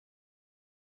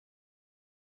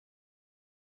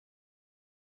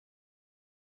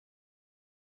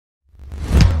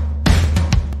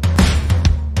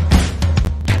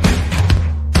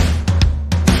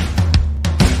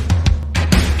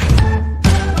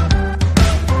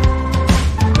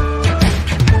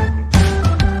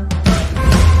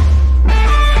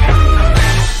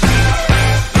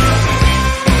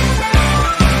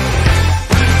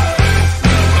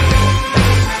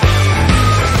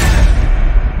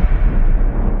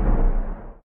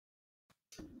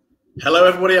Hello,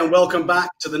 everybody, and welcome back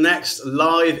to the next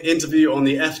live interview on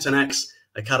the FTEN X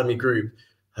Academy group.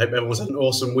 I hope everyone's had an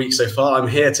awesome week so far. I'm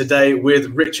here today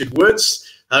with Richard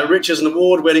Woods. Richard's an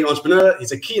award-winning entrepreneur.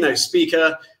 He's a keynote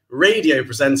speaker, radio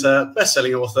presenter,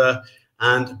 best-selling author,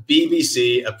 and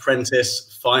BBC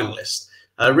Apprentice finalist.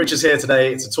 Richard's here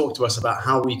today to talk to us about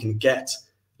how we can get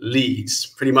leads,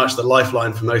 pretty much the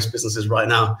lifeline for most businesses right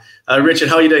now. Richard,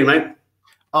 how are you doing, mate?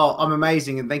 Oh, I'm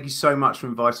amazing, and thank you so much for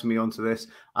inviting me onto this.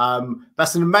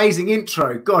 That's an amazing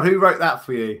intro. God, who wrote that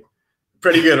for you?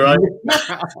 Pretty good, right?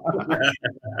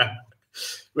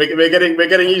 we're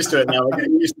getting used to it now. We're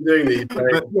getting used to doing these. So.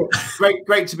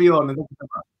 Great to be on. And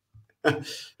thank you so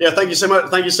much. Yeah, thank you so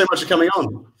much. Thank you so much for coming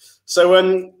on.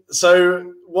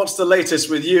 So what's the latest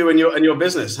with you and your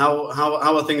business? How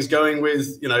are things going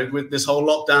with with this whole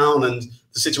lockdown and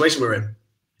the situation we're in?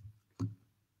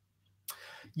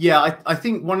 Yeah, I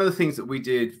think one of the things that we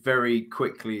did very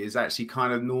quickly is actually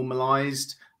kind of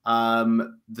normalized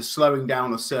the slowing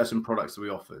down of certain products that we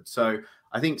offered. So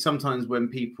I think sometimes when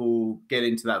people get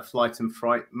into that flight and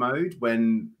fright mode,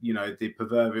 when the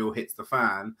proverbial hits the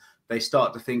fan, they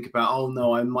start to think about, oh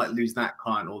no, I might lose that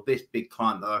client, or this big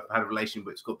client that I've had a relationship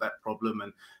with's got that problem,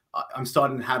 and I'm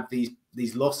starting to have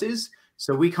these losses.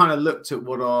 So we kind of looked at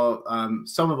what our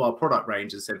some of our product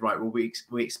range and said, right, well, we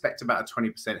expect about a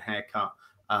 20% haircut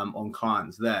on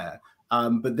clients there.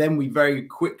 But then we very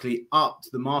quickly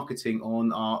upped the marketing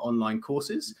on our online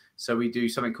courses. So we do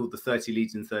something called the 30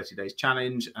 Leads in 30 Days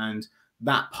Challenge, and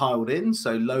that piled in.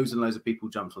 So loads and loads of people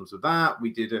jumped onto that.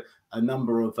 We did a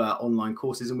number of online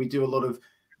courses, and we do a lot of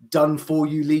done for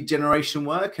you lead generation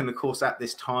work. And of course, at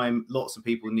this time, lots of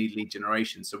people need lead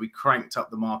generation. So we cranked up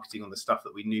the marketing on the stuff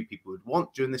that we knew people would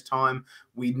want during this time.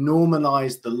 We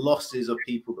normalized the losses of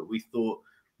people that we thought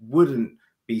wouldn't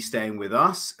be staying with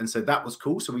us, and so that was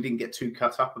cool. So we didn't get too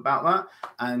cut up about that,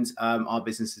 and our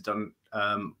business has done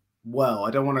well.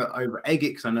 I don't want to over egg it,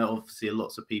 because I know obviously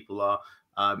lots of people are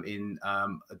in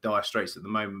dire straits at the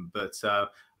moment, but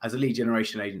as a lead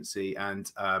generation agency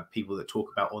and people that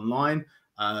talk about online,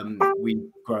 we've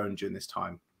grown during this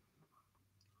time.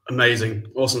 Amazing,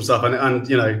 awesome stuff, and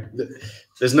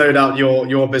there's no doubt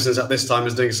your business at this time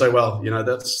is doing so well.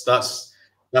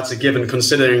 That's a given,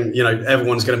 considering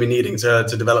everyone's going to be needing to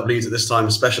develop leads at this time,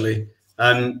 especially.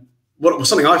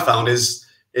 Something I found is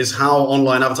how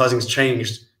online advertising has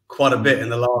changed quite a bit in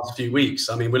the last few weeks.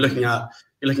 I mean, you're looking at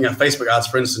Facebook ads,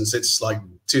 for instance. It's like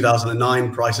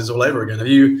 2009 prices all over again. Have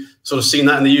you sort of seen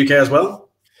that in the UK as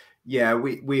well? Yeah,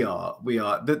 we are.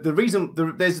 The reason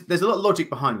there's a lot of logic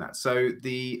behind that. So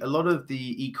a lot of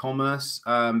the e-commerce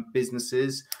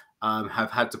businesses have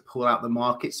had to pull out the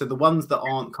market. So the ones that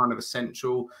aren't kind of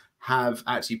essential have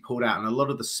actually pulled out, and a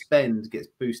lot of the spend gets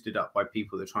boosted up by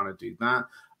people that are trying to do that.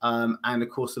 And of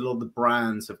course, a lot of the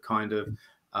brands have kind of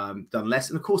done less.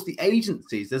 And of course, the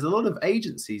agencies, there's a lot of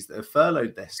agencies that have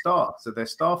furloughed their staff. So their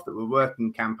staff that were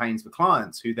working campaigns for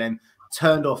clients who then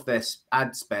turned off their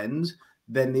ad spend.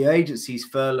 Then the agencies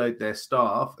furloughed their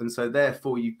staff. And so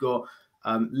therefore you've got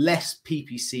less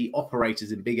PPC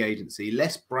operators in big agency,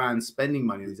 less brands spending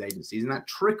money in these agencies, and that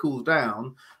trickles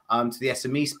down to the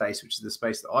SME space, which is the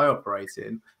space that I operate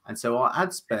in. And so our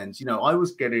ad spend, I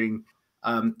was getting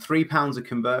 £3 a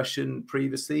conversion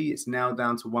previously. It's now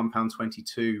down to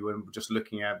 £1.22, when we're just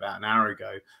looking at about an hour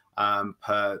ago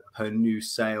per new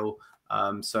sale.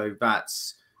 So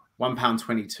that's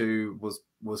 £1.22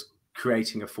 was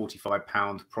creating a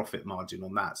 £45 profit margin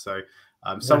on that. So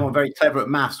someone very clever at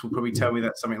maths will probably tell me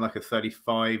that's something like a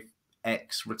 35x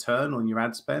return on your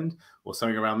ad spend or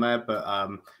something around there. But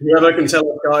whoever can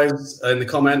tell us, guys, in the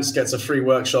comments gets a free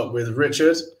workshop with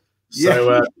Richard.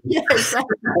 So, yeah,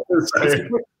 exactly.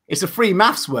 It's a free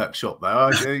maths workshop, though. I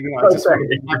just have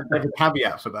a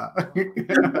caveat for that.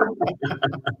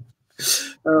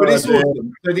 But it's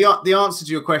awesome. So the answer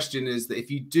to your question is that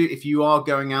if you are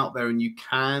going out there and you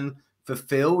can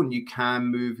fulfill and you can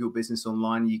move your business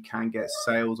online, you can get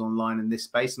sales online in this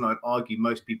space, and I'd argue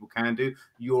most people can do.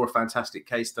 You're a fantastic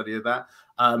case study of that.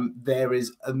 There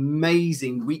is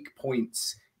amazing weak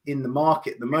points in the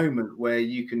market at the moment where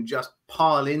you can just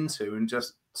pile into and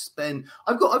just spend.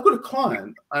 I've got a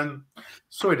client.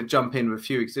 Sorry to jump in with a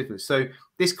few examples. So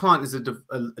this client is a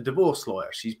divorce lawyer.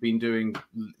 She's been doing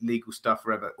legal stuff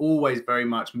forever. Always very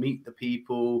much meet the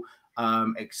people,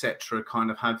 etc.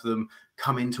 Kind of have them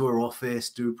come into her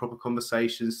office, do a proper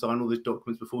conversation, sign all these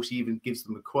documents before she even gives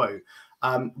them a quote.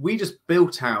 We just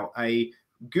built out a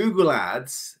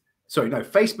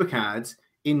Facebook ads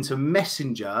into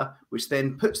Messenger, which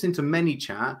then puts into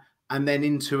ManyChat and then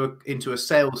into a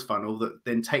sales funnel that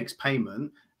then takes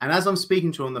payment And as I'm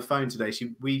speaking to her on the phone today,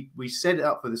 we set it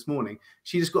up for this morning.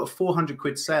 She just got a 400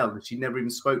 quid sale and she never even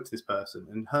spoke to this person.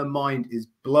 And her mind is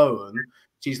blown.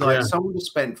 She's like, someone just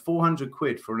spent 400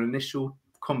 quid for an initial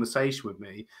conversation with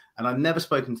me, and I've never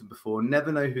spoken to them before,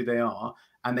 never know who they are.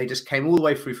 And they just came all the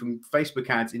way through from Facebook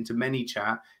ads into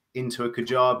ManyChat, into a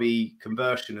Kajabi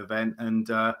conversion event, and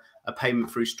a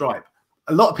payment through Stripe.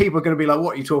 A lot of people are going to be like,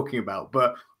 what are you talking about?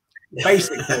 But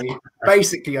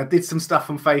basically, I did some stuff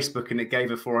on Facebook and it gave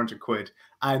her 400 quid.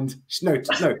 And no,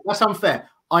 that's unfair.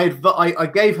 I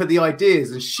gave her the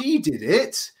ideas and she did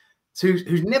it.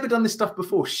 Who's never done this stuff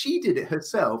before. She did it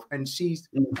herself, and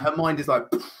her mind is like,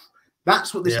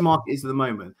 that's what this market is at the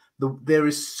moment. There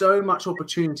is so much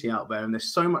opportunity out there, and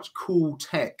there's so much cool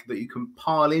tech that you can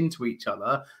pile into each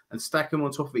other and stack them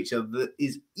on top of each other that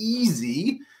is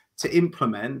easy to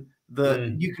implement.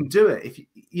 That you can do it if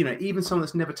you know, even someone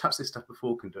that's never touched this stuff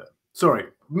before can do it. Sorry,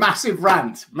 massive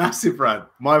rant. My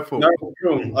fault. No,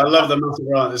 cool. I love the massive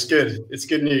rant. It's good. It's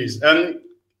good news.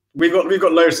 We've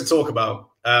got loads to talk about.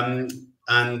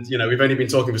 And you know, we've only been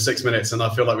talking for 6 minutes, and I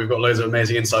feel like we've got loads of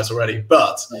amazing insights already.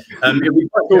 But it'd be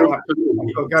quite cool.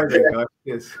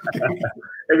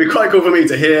 It'd be quite cool for me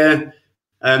to hear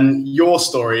your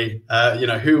story. You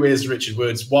know, who is Richard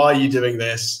Woods? Why are you doing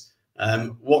this?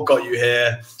 What got you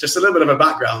here? Just a little bit of a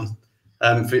background,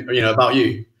 about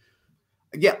you.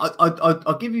 Yeah,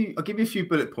 I'll give you a few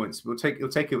bullet points. It'll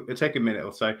take a minute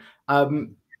or so.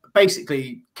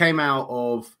 Basically, came out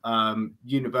of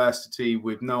university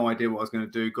with no idea what I was going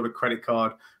to do. Got a credit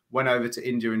card, went over to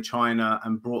India and China,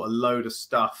 and brought a load of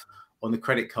stuff on the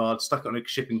credit card, stuck it on a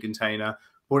shipping container,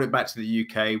 brought it back to the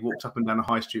UK, walked up and down a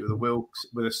high street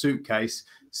with a suitcase,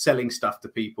 selling stuff to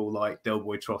people like Del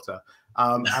Boy Trotter.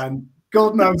 And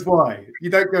God knows why. You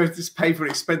don't go to pay for an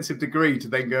expensive degree to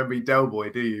then go and be Del Boy,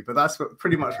 do you? But that's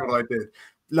pretty much what I did.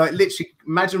 Like, literally,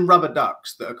 imagine rubber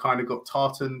ducks that are kind of got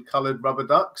tartan colored rubber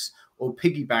ducks, or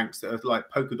piggy banks that are like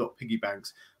polka dot piggy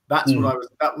banks. That's what I was.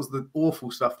 That was the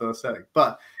awful stuff that I was selling.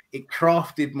 But it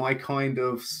crafted my kind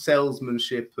of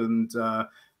salesmanship and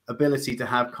ability to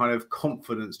have kind of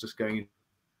confidence just going in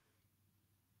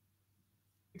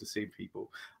to see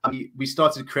people. We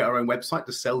started to create our own website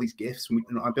to sell these gifts.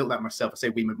 And I built that myself. I say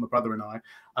we, my brother and I.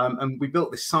 And we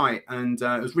built this site, and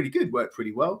it was really good, worked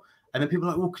pretty well. And then people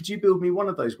were like, well, could you build me one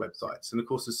of those websites? And of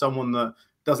course, as someone that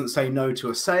doesn't say no to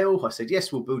a sale, I said,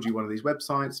 yes, we'll build you one of these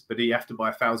websites, but you have to buy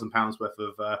 £1,000 worth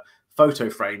of photo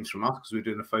frames from us, because we were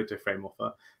doing a photo frame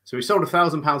offer. So we sold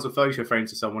 £1,000 of photo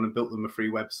frames to someone and built them a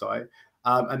free website.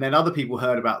 And then other people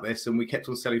heard about this, and we kept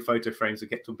on selling photo frames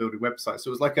and kept on building websites. So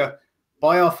it was like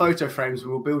buy our photo frames,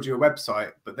 we'll build you a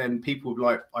website. But then people were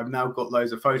like, I've now got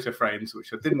loads of photo frames,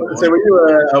 which I didn't want. So were you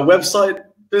a website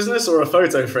business or a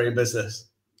photo frame business?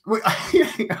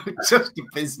 Just a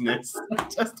business,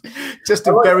 just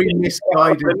a very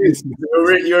misguided business.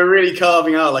 You're really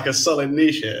carving out like a solid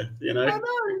niche here, you know.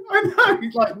 I know.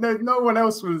 Like no one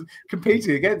else was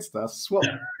competing against us. Swap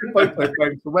photo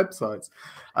frames for websites.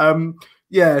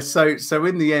 Yeah. So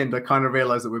in the end, I kind of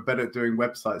realized that we're better at doing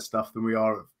website stuff than we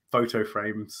are at photo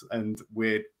frames and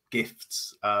weird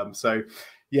gifts. So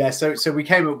we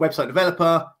became a website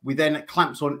developer. We then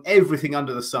clamped on everything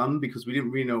under the sun because we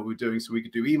didn't really know what we were doing. So we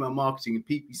could do email marketing and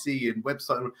PPC and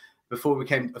website before we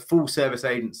became a full service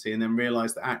agency, and then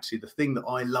realized that actually the thing that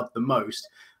I love the most,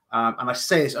 and I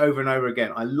say this over and over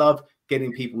again, I love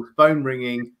getting people's phone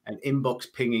ringing and inbox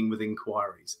pinging with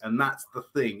inquiries. And that's the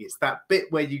thing. It's that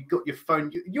bit where you got your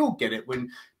phone. You'll get it when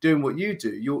doing what you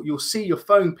do. You'll see your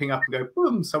phone ping up and go,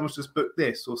 boom, someone's just booked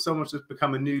this, or someone's just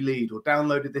become a new lead, or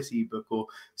downloaded this ebook, or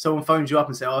someone phones you up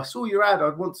and say, oh, I saw your ad,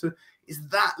 I'd want to. It's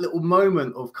that little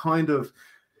moment of kind of,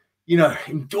 you know,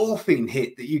 endorphin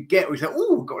hit that you get where you say,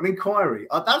 oh, got an inquiry.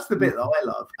 That's the bit that I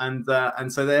love.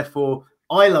 And so therefore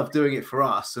I love doing it for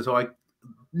us. So I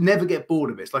never get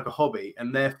bored of it. It's like a hobby.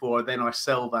 And therefore then I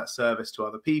sell that service to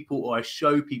other people, or I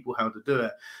show people how to do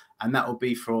it. And that will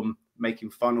be from making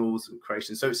funnels and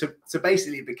creation. So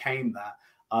basically it became that.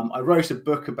 I wrote a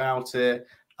book about it,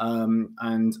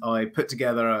 and I put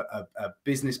together a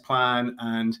business plan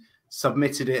and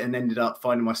submitted it, and ended up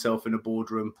finding myself in a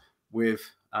boardroom with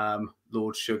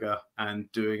Lord Sugar and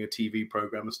doing a TV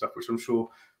program and stuff, which I'm sure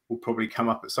will probably come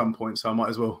up at some point. So I might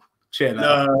as well share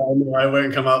that. No, I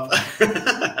won't come up.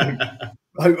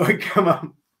 I won't come up.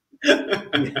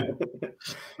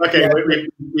 Okay, yeah.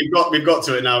 We've got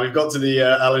to it now. We've got to the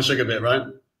Alan Sugar bit, right?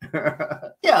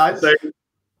 Yeah. So,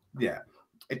 yeah.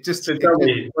 It just. So tell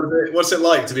me, what's it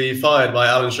like to be fired by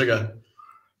Alan Sugar?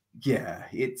 Yeah,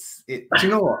 do you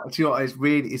know what?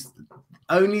 It's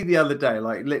only the other day,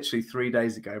 like literally 3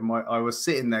 days ago, I was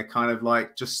sitting there kind of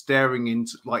like just staring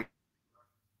into like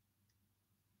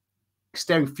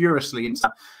staring furiously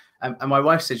into, and my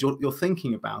wife says, "You're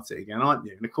thinking about it again, aren't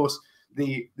you?" And of course,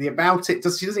 the about it,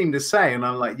 she doesn't even just say, and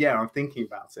I'm like, "Yeah, I'm thinking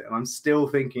about it, and I'm still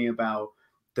thinking about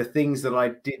the things that I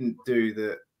didn't do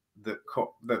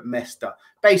that messed up."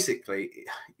 Basically,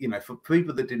 you know, for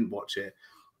people that didn't watch it,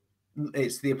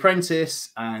 it's The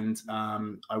Apprentice, and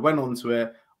I went on to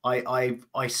it.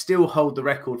 I still hold the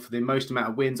record for the most amount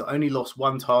of wins. I only lost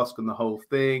one task on the whole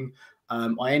thing.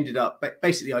 I ended up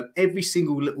basically every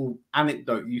single little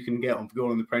anecdote you can get on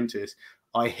Going on The Apprentice,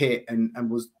 I hit and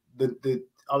was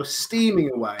I was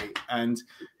steaming away and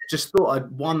just thought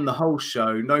I'd won the whole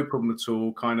show, no problem at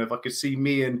all. Kind of, I could see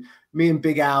me and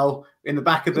Big Al in the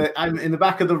back of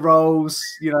the rolls,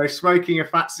 you know, smoking a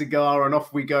fat cigar, and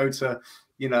off we go to,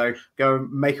 you know, go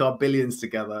and make our billions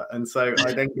together. And so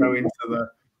I then go into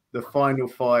the final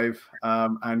 5,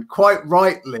 and quite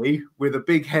rightly, with a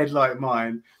big head like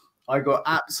mine, I got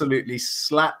absolutely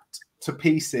slapped to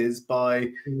pieces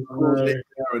by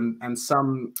and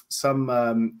some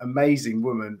amazing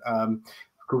woman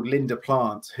called Linda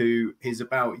Plant, who is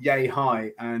about yay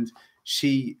high, and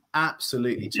she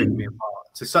absolutely took me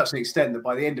apart to such an extent that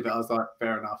by the end of it, I was like,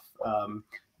 fair enough.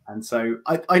 And so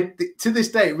I to this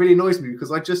day, it really annoys me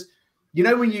because I just, you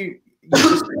know, when you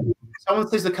just, someone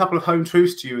says a couple of home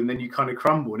truths to you and then you kind of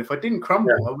crumble. And if I didn't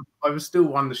crumble, I would still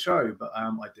won the show, but I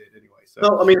did anyway. So.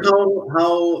 No, I mean,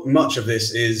 how much of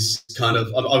this is kind of,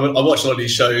 I watch a lot of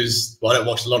these shows. Well, I don't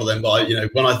watch a lot of them, but you know,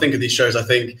 when I think of these shows, I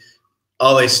think,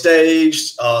 are they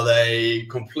staged? Are they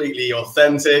completely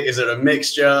authentic? Is it a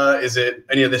mixture? Is it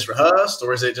any of this rehearsed,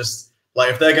 or is it just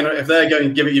like if they're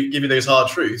going to give you those hard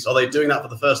truths, are they doing that for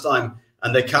the first time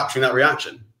and they're capturing that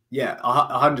reaction? Yeah,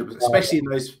 100%. Especially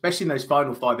in those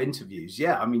final 5 interviews.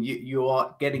 Yeah, I mean, you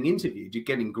are getting interviewed, you're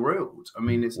getting grilled. I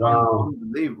mean, it's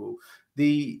unbelievable.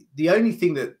 The only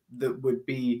thing that would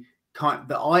be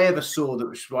that I ever saw that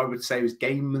which I would say was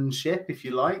gamemanship, if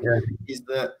you like, is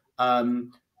that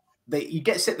you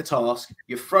get set the task,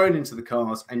 you're thrown into the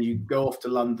cars, and you go off to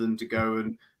London to go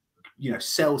and, you know,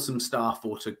 sell some stuff,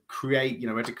 or to create, you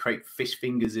know, where to create fish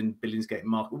fingers in Billingsgate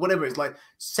Market, whatever it's like,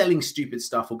 selling stupid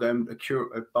stuff or going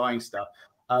buying stuff.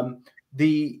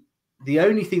 The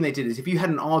only thing they did is if you had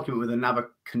an argument with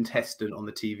another contestant on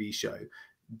the TV show,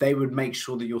 they would make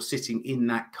sure that you're sitting in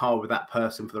that car with that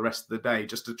person for the rest of the day,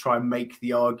 just to try and make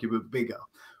the argument bigger.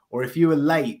 Or if you were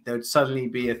late, there would suddenly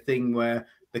be a thing where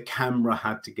the camera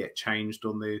had to get changed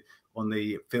on the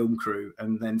film crew,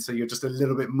 and then so you're just a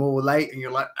little bit more late, and you're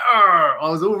like, I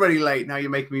was already late, now you're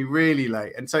making me really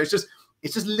late. And so it's just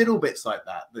little bits like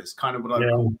that that's kind of what I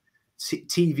call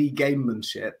TV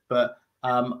gamemanship. But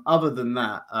other than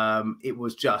that, it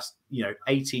was just, you know,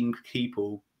 18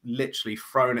 people literally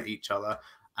thrown at each other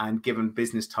and given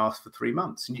business tasks for 3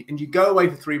 months, and you go away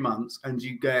for 3 months, and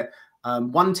you get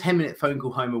 1 10-minute phone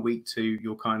call home a week to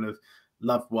your kind of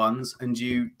loved ones, and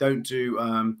you don't do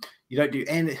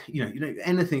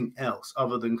anything else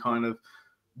other than kind of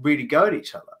really go at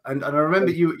each other. And I remember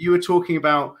you were talking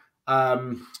about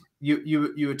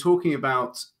you were talking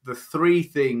about the 3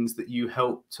 things that you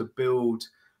helped to build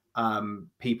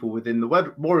people within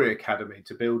the Warrior Academy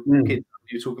to build kids.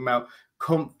 You're talking about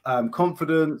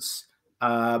confidence.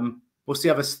 What's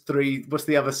the other 3? What's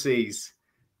the other C's?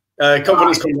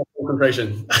 Confidence,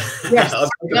 concentration. Yes,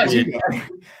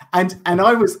 and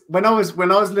I was when I was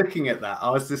looking at that, I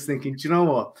was just thinking, do you know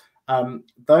what?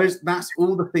 That's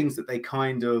all the things that they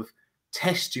kind of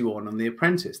test you on The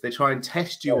Apprentice. They try and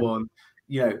test you on,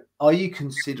 you know, are you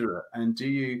considerate, and do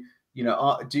you, you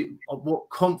know, what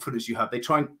confidence you have. They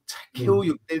try and kill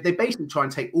you. They basically try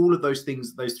and take all of those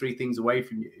things, those 3 things away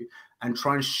from you, and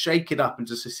try and shake it up and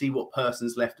just to see what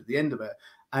person's left at the end of it.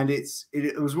 And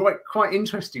it was quite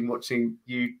interesting watching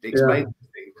you explain this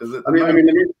thing, because I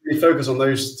mean, we focus on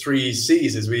those 3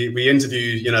 C's. Is we interview,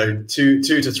 you know,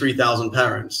 2,000 to 3,000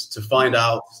 parents to find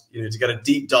out, you know, to get a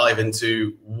deep dive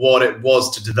into what it was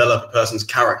to develop a person's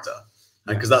character,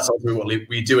 and because that's ultimately what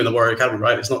we do in the Warrior Academy,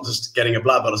 right? It's not just getting a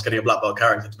black belt; it's getting a black belt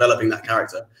character, developing that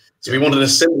character. So we wanted to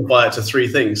simplify it to 3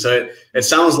 things. So it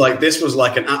sounds like this was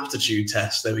like an aptitude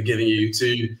test they were giving you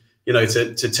to, you know,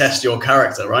 to test your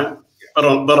character, right? But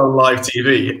on live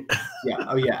TV.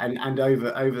 and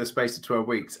over the space of 12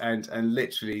 weeks, and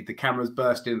literally the cameras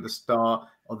burst in at the start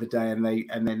of the day, and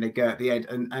then they go at the end,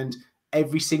 and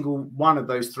every single one of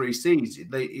those 3 C's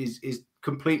is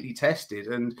completely tested,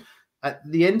 and at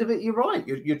the end of it, you're right,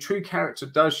 your true character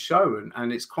does show,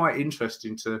 and it's quite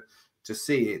interesting to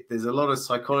see it. There's a lot of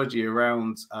psychology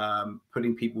around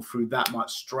putting people through that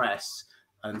much stress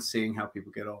and seeing how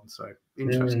people get on. So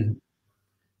interesting.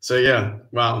 So yeah,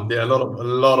 wow, yeah, a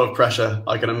lot of pressure,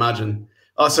 I can imagine.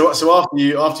 So after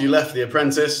you left The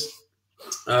Apprentice,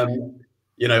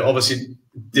 you know, obviously,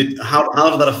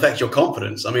 how did that affect your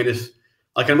confidence? I mean, if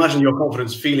I can imagine your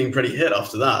confidence feeling pretty hit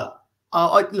after that.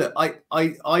 I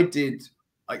did.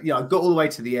 I got all the way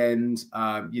to the end.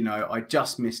 You know, I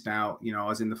just missed out. You know, I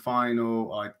was in the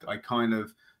final. I kind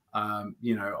of,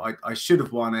 you know, I should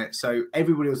have won it. So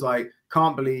everybody was like,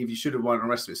 "Can't believe you should have won," and the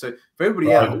rest of it. So for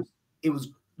everybody else, it was,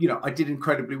 you know, I did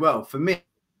incredibly well. For me,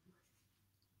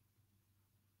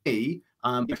 I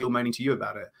feel moaning to you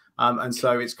about it, and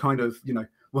so it's kind of, you know,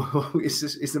 well,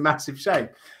 it's a massive shame,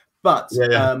 but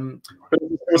it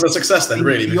was a success then,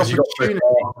 really, because you got.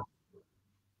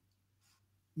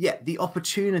 Yeah, the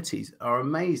opportunities are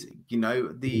amazing. You know,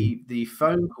 the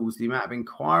phone calls, the amount of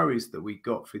inquiries that we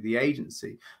got through the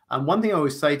agency. And one thing I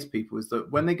always say to people is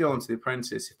that when they go onto The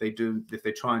Apprentice, if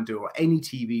they try and do or any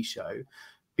TV show,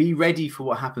 be ready for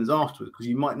what happens afterwards, because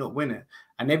you might not win it.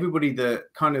 And everybody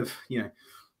that kind of, you know,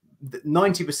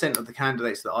 90% of the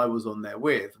candidates that I was on there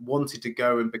with wanted to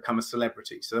go and become a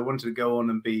celebrity. So they wanted to go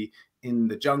on and be in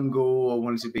The Jungle, or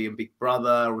wanted to be in Big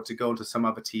Brother, or to go onto some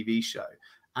other TV show.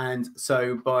 And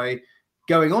so by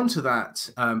going onto that,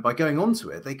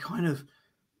 they kind of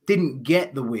didn't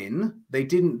get the win. They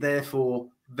didn't therefore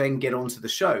then get onto the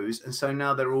shows. And so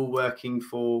now they're all working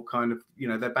for kind of, you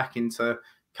know, they're back into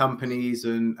companies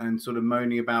and sort of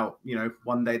moaning about, you know,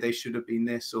 one day they should have been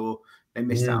this, or they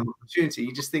missed out on an opportunity.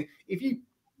 You just think, if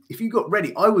you got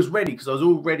ready, I was ready because I was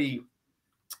already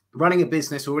running a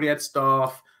business, already had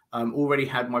staff, already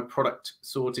had my product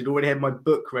sorted, already had my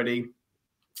book ready.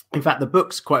 In fact, the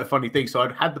book's quite a funny thing. So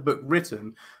I'd had the book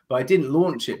written, but I didn't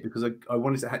launch it because I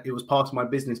wanted to. It was part of my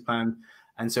business plan,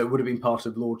 and so it would have been part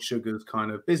of Lord Sugar's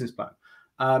kind of business plan.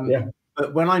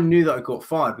 But when I knew that I got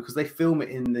fired, because they film it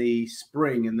in the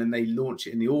spring and then they launch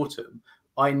it in the autumn,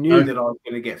 I knew that I was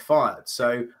going to get fired.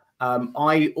 So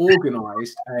I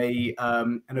organised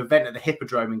an event at the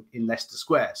Hippodrome in Leicester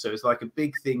Square. So it's like a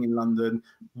big thing in London,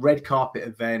 red carpet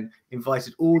event,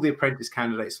 invited all the apprentice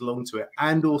candidates along to it,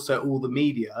 and also all the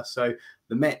media. So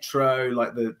the Metro,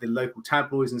 like the local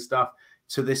tabloids and stuff,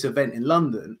 to this event in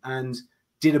London, and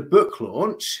did a book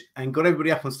launch and got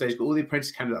everybody up on stage, got all the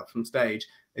apprentice candidates up on stage.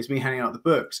 It's me handing out the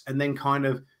books, and then kind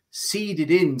of seeded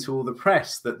into all the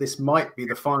press that this might be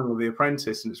the final of The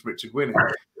Apprentice and it's Richard winning.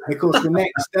 And of course, the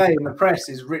next day in the press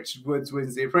is Richard Woods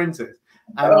wins The Apprentice.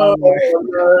 And,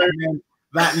 and then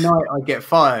that night I get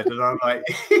fired, and I'm like,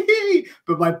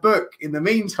 but my book in the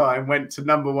meantime went to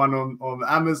 #1 on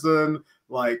Amazon,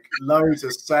 like loads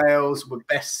of sales, were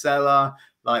bestseller,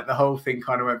 like the whole thing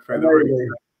kind of went through the roof.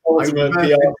 I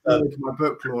reversed my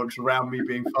book launch around me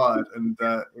being fired, and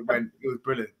it was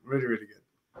brilliant, really, really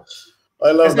good.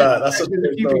 I love that. That's a few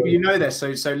people you know there.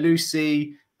 So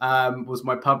Lucy was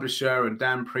my publisher, and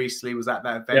Dan Priestley was at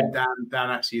that event. Yeah. Dan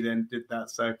actually then did that.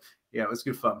 So yeah, it was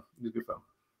good fun. It was good fun.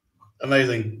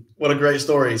 Amazing. What a great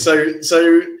story. So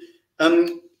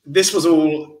this was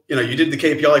all, you know, you did the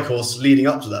KPI course leading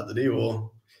up to that, did you?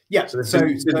 Or yeah. So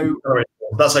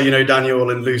that's how you know Daniel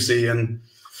and Lucy and.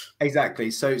 Exactly.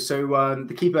 So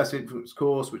the Key Personal Influence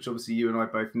course, which obviously you and I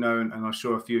both know, and I'm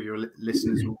sure a few of your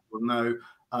listeners will know.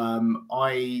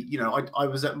 I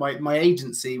was at my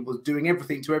agency was doing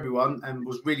everything to everyone and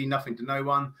was really nothing to no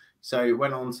one. So it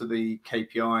went on to the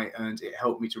KPI, and it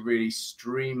helped me to really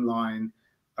streamline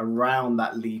around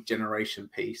that lead generation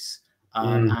piece,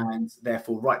 and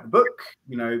therefore write the book,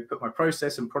 you know, put my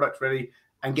process and product ready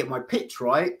and get my pitch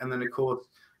right. And then of course,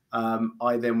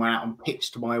 I then went out and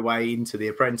pitched my way into The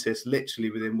Apprentice,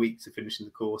 literally within weeks of finishing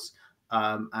the course.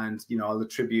 And you know, I'll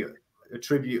attribute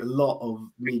a lot of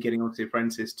me getting onto The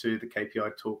Apprentice to the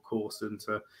KPI Talk course and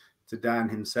to Dan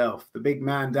himself, the big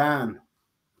man Dan.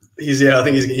 I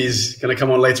think he's going to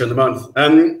come on later in the month.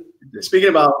 Speaking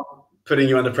about putting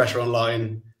you under pressure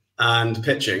online and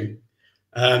pitching,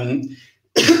 do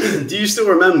you still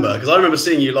remember? Because I remember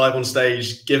seeing you live on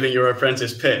stage giving your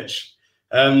apprentice pitch.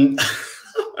 I'm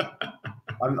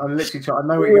literally trying. I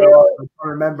know what you're going to I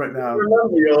remember it now.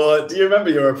 Do you remember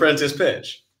your apprentice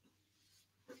pitch?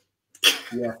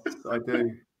 Yes, I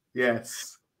do.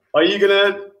 Yes. Are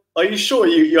you sure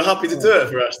you're happy to do it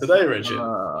for us today, Richard?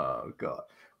 Oh God.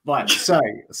 Right. So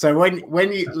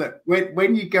when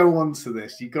you go on to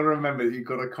this, you've got to remember that you've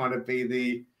got to kind of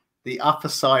be the upper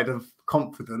side of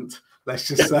confident. Let's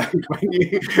just say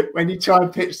when you try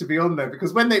and pitch to be on there,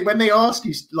 because when they ask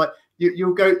you, like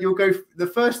you'll go.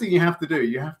 The first thing you have to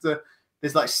do,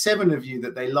 there's like 7 of you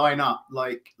that they line up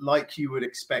like you would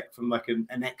expect from like an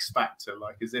X Factor,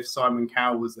 like as if Simon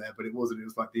Cowell was there, but it wasn't. It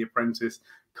was like the Apprentice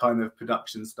kind of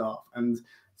production staff, and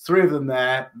 3 of them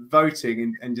there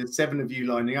voting, and just 7 of you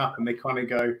lining up, and they kind of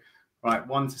go, right,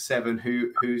 1 to 7,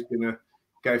 who's going to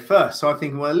go first? So I'm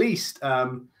thinking, well, at least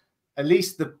at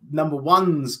least the number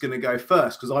one's going to go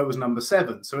first because I was number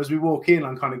 7. So as we walk in,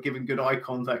 I'm kind of giving good eye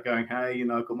contact, going, hey, you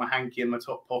know, I've got my hanky in my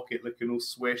top pocket, looking all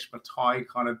swish, my tie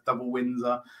kind of double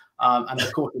Windsor. And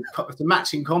of course, it's a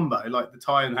matching combo, like the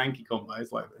tie and hanky combo.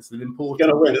 It's like, it's an important,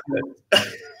 win, isn't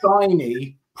it?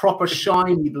 shiny, proper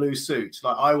shiny blue suit.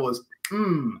 Like I was,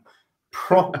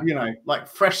 proper, you know, like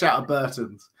fresh out of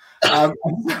Burton's.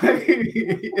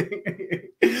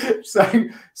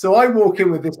 So I walk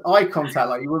in with this eye contact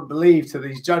like you wouldn't believe to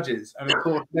these judges, and of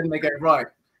course then they go, right,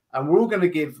 and we're all going to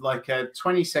give like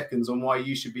 20 seconds on why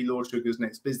you should be Lord Sugar's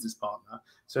next business partner.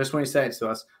 So I just want to say it to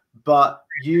us, but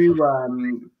you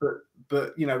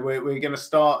but you know, we're going to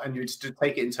start, and you just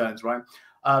take it in turns, right?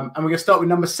 And we're going to start with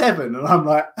number 7, and I'm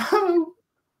like, oh.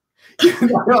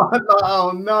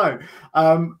 Oh no.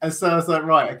 And so I was like,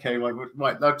 right, okay,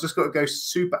 right, I've just got to go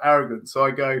super arrogant. So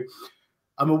I go,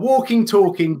 I'm a walking,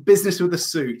 talking business with a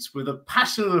suit, with a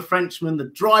passion of a Frenchman,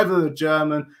 the drive of a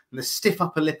German, and the stiff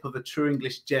upper lip of a true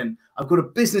English gent. I've got a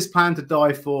business plan to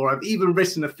die for. I've even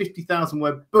written a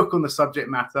 50,000-word book on the subject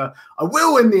matter. I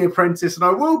will win the Apprentice, and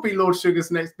I will be Lord Sugar's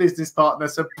next business partner.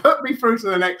 So put me through to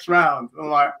the next round. I'm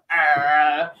like,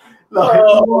 like,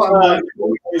 I'm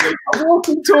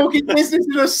walking, talking business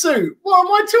in a suit. What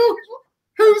am I talking?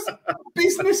 Who's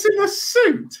business in a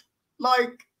suit?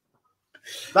 Like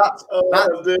that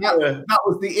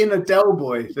was the inner Del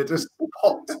boy that just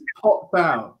popped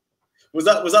out. Was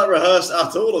that rehearsed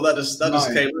at all, or that just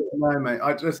came? No, mate.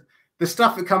 The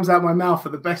stuff that comes out of my mouth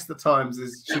at the best of times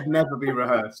should never be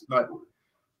rehearsed. Like,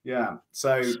 yeah.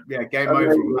 So yeah, game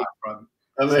over on that front.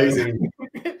 Amazing.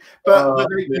 but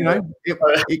you know,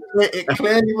 it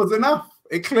clearly was enough.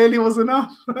 It clearly was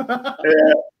enough.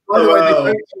 Yeah. By the way, they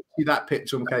don't teach you that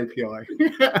pitch on KPI.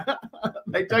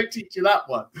 They don't teach you that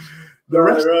one. The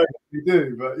rest they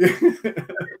do, but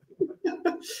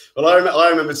well, I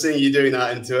remember seeing you doing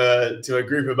that into a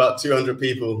group of about 200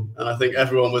 people, and I think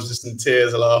everyone was just in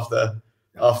tears of laughter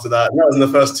after that. And that was in the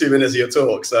first 2 minutes of your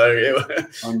talk, so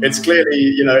it's clearly,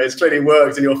 you know, it's clearly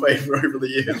worked in your favor over the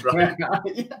years, right?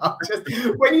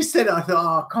 When you said it, I thought,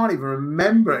 oh, I can't even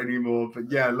remember it anymore.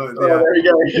 But yeah, look, there you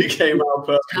go. You came out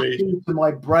perfectly. Into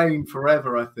my brain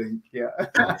forever, I think. Yeah.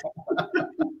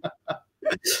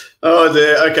 Oh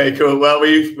dear. Okay, cool. Well,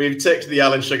 we've ticked the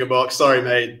Alan Sugar box. Sorry,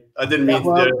 mate. I didn't mean to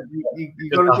do it. You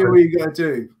got to do what you got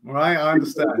to do. All right, I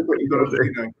understand. You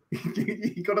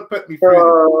got to put me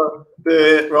through.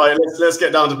 Right. Let's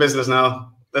get down to business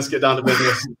now. Let's get down to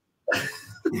business.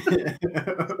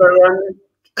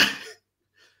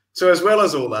 So as well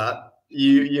as all that,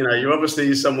 you're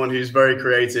obviously someone who's very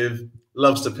creative,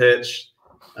 loves to pitch,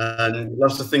 and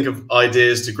loves to think of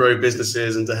ideas to grow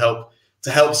businesses and to help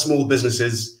small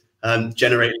businesses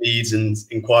generate leads and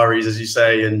inquiries, as you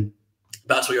say, and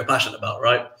that's what you're passionate about,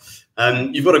 right?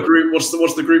 You've got a group. What's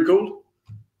the group called?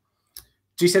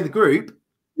 Do you say the group?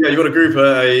 Yeah, you've got a group,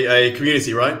 a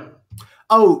community, right?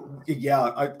 Oh, yeah.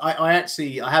 I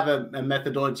actually have a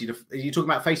methodology. Are you talking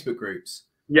about Facebook groups?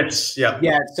 Yes. Yeah.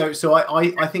 Yeah. So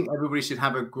I think everybody should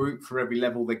have a group for every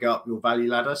level they go up your value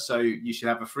ladder. So you should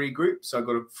have a free group. So I've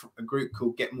got a group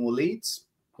called Get More Leads.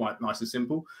 Quite nice and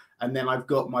simple. And then I've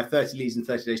got my 30 Leads in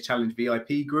 30 Days Challenge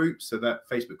VIP group. So that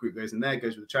Facebook group goes in there,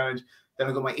 goes with the challenge. Then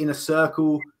I've got my Inner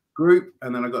Circle group.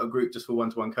 And then I've got a group just for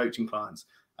one-to-one coaching clients.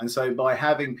 And so by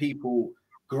having people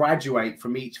graduate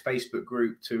from each Facebook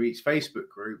group to each Facebook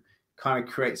group, kind of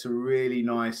creates a really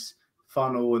nice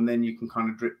funnel. And then you can kind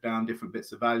of drip down different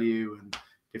bits of value and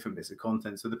different bits of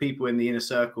content. So the people in the Inner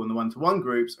Circle and the one-to-one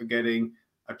groups are getting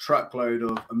a truckload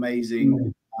of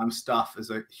amazing stuff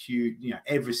as a huge,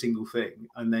 every single thing.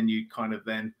 And then you kind of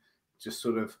then just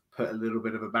sort of put a little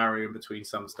bit of a barrier in between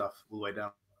some stuff all the way down.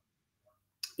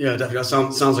 Yeah, definitely.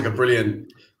 That sounds like a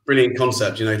brilliant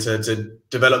concept, to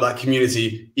develop that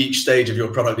community each stage of your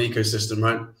product ecosystem,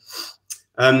 right?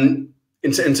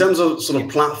 In terms of sort of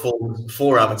platforms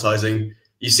for advertising,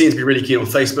 you seem to be really keen on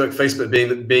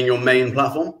Facebook being your main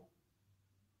platform.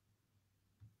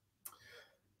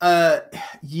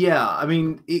 Yeah, I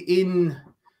mean,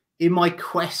 in my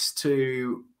quest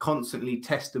to constantly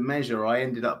test and measure, I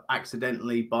ended up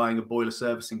accidentally buying a boiler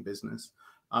servicing business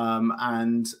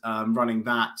and running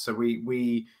that. So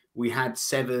we had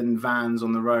 7 vans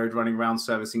on the road running around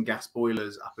servicing gas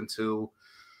boilers up until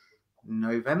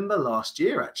November last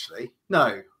year, actually.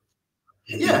 No,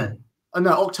 yeah,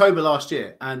 no, October last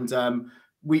year. And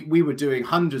we were doing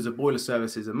hundreds of boiler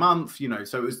services a month,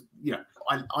 so it was,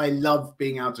 I love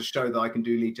being able to show that I can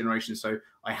do lead generation. So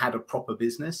I had a proper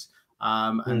business.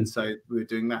 And so we were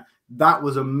doing that. That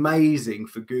was amazing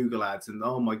for Google ads. And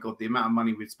oh my God, the amount of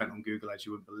money we'd spent on Google ads,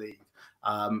 you wouldn't believe.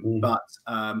 But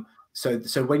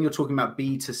So when you're talking about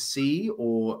B2C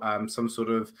or some sort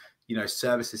of, you know,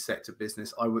 services sector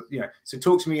business, I would, you know, so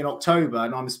talk to me in October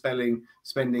and I'm spending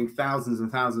thousands and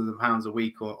thousands of pounds a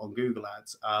week on Google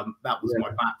ads. That was my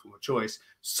platform of choice.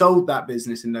 Sold that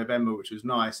business in November, which was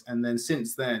nice. And then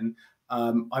since then,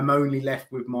 I'm only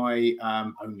left with my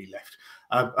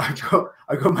I've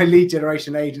got my lead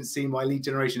generation agency, my lead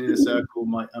generation inner circle,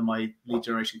 my lead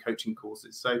generation coaching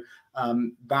courses. So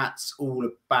that's all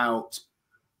about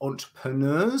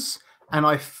entrepreneurs. And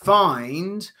I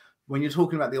find when you're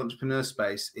talking about the entrepreneur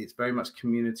space, it's very much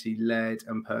community led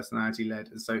and personality led.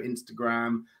 And so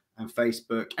Instagram and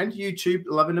Facebook and YouTube,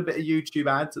 loving a bit of YouTube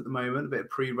ads at the moment, a bit of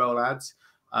pre-roll ads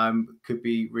could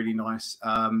be really nice.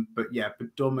 But yeah,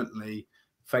 predominantly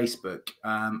Facebook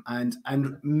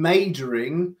and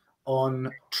majoring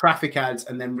on traffic ads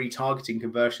and then retargeting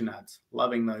conversion ads.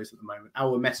 Loving those at the moment.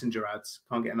 Our messenger ads,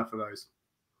 can't get enough of those.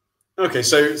 Okay,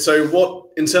 so what,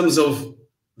 in terms of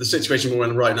the situation we're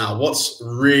in right now, what's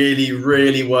really,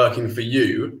 really working for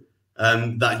you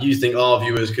that you think our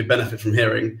viewers could benefit from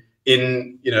hearing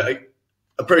in, you know,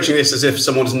 approaching this as if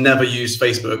someone's never used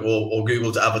Facebook or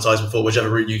Google to advertise before, whichever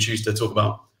route you choose to talk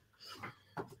about?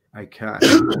 Okay.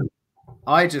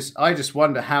 I just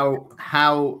wonder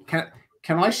how can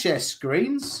I share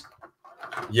screens?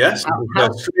 Yes, how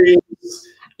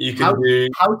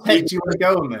tech do you want to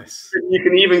go on this? You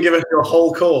can even give us your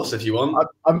whole course if you want.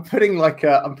 I'm putting like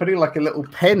a little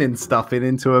pen and stuff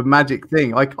into a magic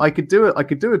thing. I could do it. I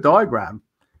could do a diagram.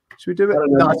 Should we do it?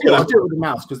 No, I'll do it with the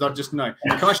mouse because I just know.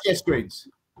 Can I share screens?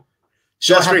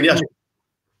 Share screen, yes.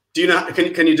 Do you know?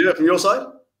 Can you do it from your side?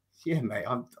 Yeah, mate.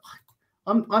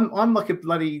 I'm like a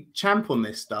bloody champ on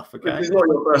this stuff. Okay. This is not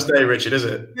your first day, Richard, is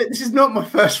it? This is not my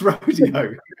first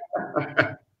rodeo.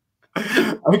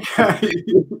 Okay.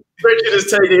 Richard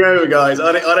is taking over, guys.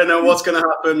 I don't know what's going to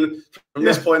happen from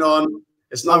this point on.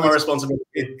 It's not my responsibility.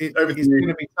 It's going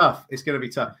to be tough. It's going to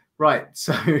be tough. Right.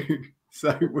 So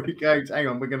we're going to hang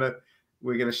on. We're going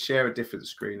to share a different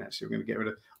screen. Actually, we're going to get rid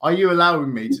of. Are you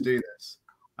allowing me to do this?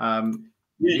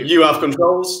 You have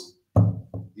controls.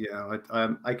 Yeah.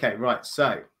 Okay. Right.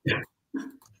 So.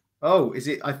 Oh, is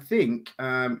it? I think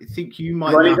you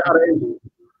might.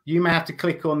 You may have to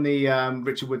click on the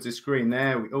Richard Woods' screen.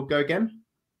 There we go. Go again.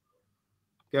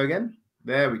 Go again.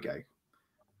 There we go.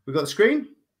 We got the screen.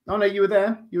 Oh no, you were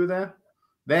there. You were there.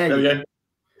 There we go.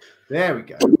 There we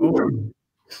go. All right.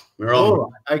 We're on. All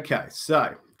right. Okay.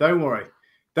 So don't worry.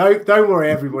 Don't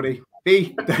worry, everybody.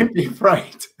 Don't be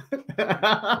afraid.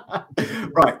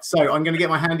 Right. So I'm going to get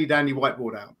my handy dandy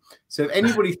whiteboard out. So if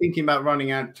anybody's thinking about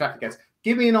running out traffic ads,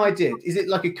 give me an idea. Is it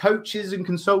like a coaches and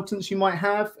consultants you might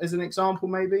have as an example,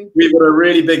 maybe? We've got a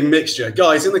really big mixture.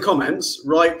 Guys, in the comments,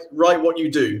 write what you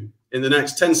do. In the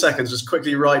next 10 seconds, just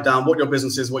quickly write down what your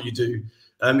business is, what you do.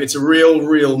 It's a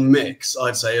real mix,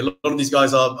 I'd say. A lot of these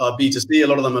guys are B2C. A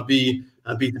lot of them are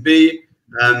B2B.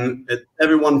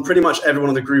 Pretty much everyone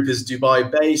in the group is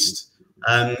Dubai-based.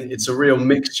 It's a real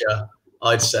mixture,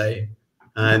 I'd say.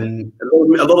 And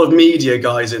a lot of media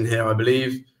guys in here, I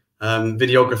believe.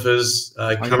 Videographers,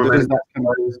 cameramen,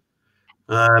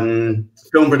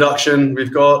 film production.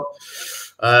 We've got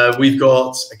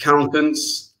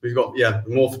accountants. We've got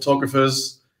more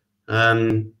photographers.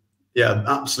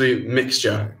 Absolute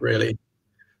mixture, really.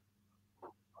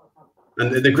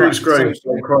 And the group's growing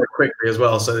quite quickly as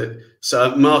well. So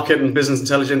market and business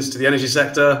intelligence to the energy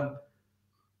sector.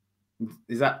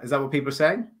 Is that what people are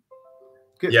saying?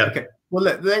 Good. Yeah. Okay. Well,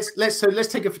 let's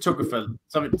take a photographer,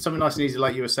 something nice and easy,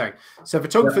 like you were saying. So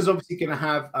photographers obviously going to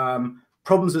have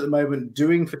problems at the moment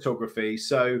doing photography.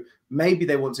 So maybe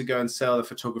they want to go and sell a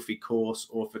photography course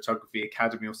or photography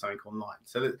academy or something online.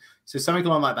 So something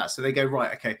along like that. So they go,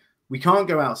 right, okay, we can't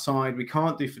go outside, we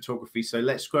can't do photography. So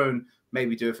let's go and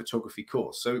maybe do a photography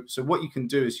course. So what you can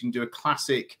do is you can do a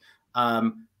classic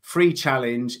free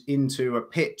challenge into a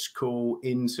pitch call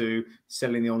into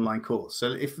selling the online course.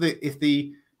 So if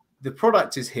the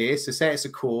product is here, so say it's a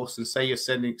course, and say you're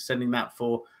sending that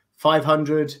for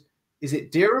 500. Is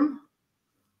it dirham?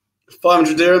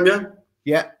 500 dirham, yeah.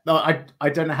 Yeah. No, I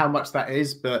don't know how much that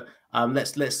is, but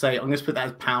let's say I'm going to put that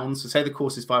as pounds. So say the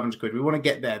course is 500 quid. We want to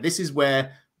get there. This is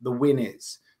where the win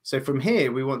is. So from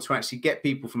here, we want to actually get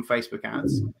people from Facebook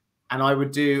ads, and I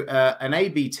would do an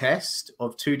A/B test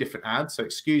of 2 different ads. So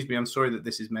excuse me, I'm sorry that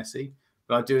this is messy,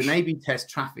 but I do an A/B test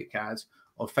traffic ads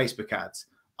of Facebook ads.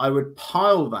 I would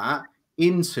pile that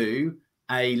into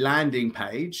a landing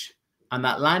page, and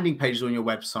that landing page is on your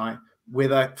website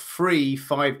with a free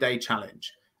 5-day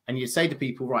challenge. And you'd say to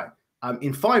people, right,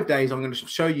 in 5 days, I'm going to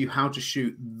show you how to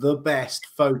shoot the best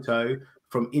photo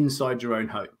from inside your own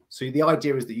home. So the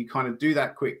idea is that you kind of do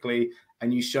that quickly,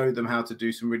 and you show them how to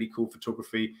do some really cool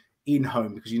photography in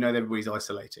home, because you know everybody's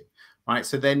isolating, right?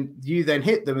 So then you then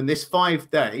hit them, and this 5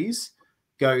 days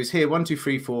goes here, 1, 2,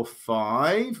 3, 4,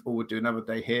 5, or we'll do another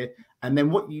day here. And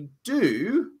then what you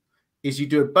do is you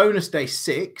do a bonus day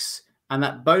 6, and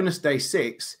that bonus day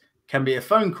 6 can be a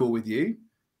phone call with you,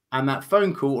 and that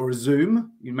phone call, or a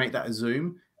Zoom, you make that a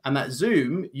Zoom, and that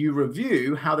Zoom, you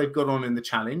review how they've got on in the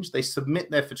challenge. They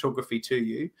submit their photography to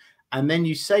you, and then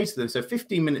you say to them, so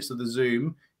 15 minutes of the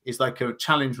Zoom is like a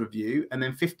challenge review, and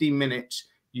then 15 minutes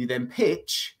you then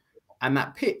pitch, and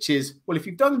that pitch is, well, if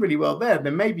you've done really well there,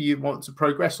 then maybe you want to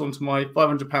progress onto my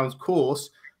 £500 course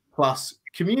plus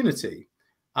community.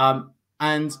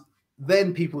 And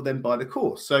then people then buy the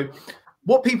course. So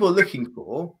what people are looking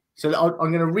for, so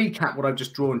I'm going to recap what I've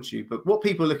just drawn to you, but what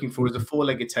people are looking for is a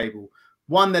 4-legged table.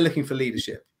 One, they're looking for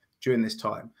leadership during this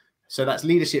time. So that's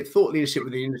leadership, thought leadership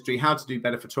within the industry, how to do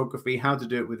better photography, how to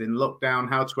do it within lockdown,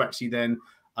 how to actually then,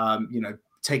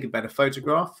 take a better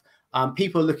photograph.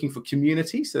 People are looking for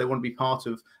community. So they want to be part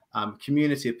of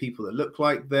community of people that look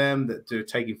like them, that are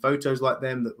taking photos like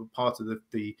them, that were part of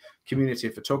the community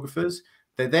of photographers.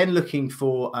 They're then looking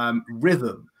for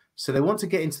rhythm. So they want to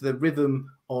get into the rhythm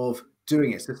of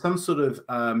doing it. So some sort of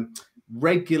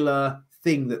regular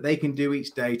thing that they can do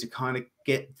each day to kind of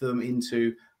get them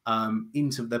into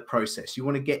the process. You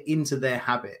want to get into their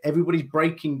habit. Everybody's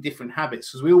breaking different habits,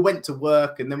 because we all went to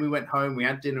work and then we went home, we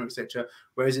had dinner, etc.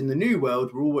 Whereas in the new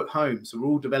world, we're all at home, so we're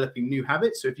all developing new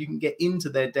habits. So if you can get into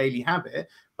their daily habit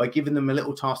by giving them a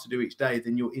little task to do each day,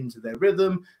 then you're into their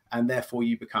rhythm, and therefore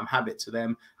you become habit to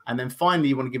them. And then finally,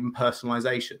 you want to give them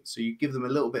personalization. So you give them a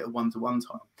little bit of one-to-one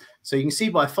time. So you can see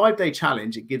by a 5-day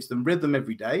challenge, it gives them rhythm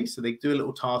every day. So they do a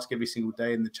little task every single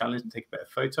day in the challenge and take a better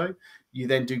photo. You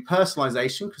then do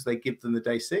personalization, because they give them the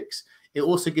day 6. It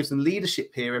also gives them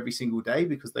leadership here every single day,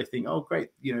 because they think, oh, great,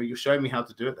 you're showing me how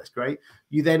to do it. That's great.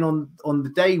 You then on the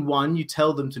day 1, you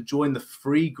tell them to join the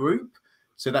free group.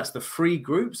 So that's the free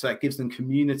group. So that gives them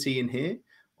community in here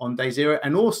on day 0.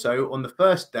 And also on the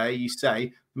first day, you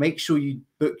say, make sure you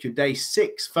book your day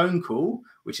 6 phone call,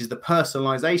 which is the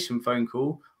personalization phone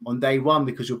call on day 1,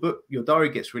 because your diary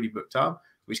gets really booked up,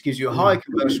 which gives you a higher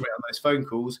conversion rate on those phone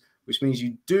calls, which means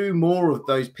you do more of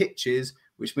those pitches,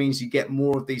 which means you get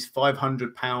more of these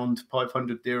 £500,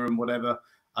 500 dirham, whatever,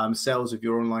 sales of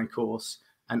your online course.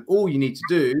 And all you need to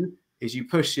do is you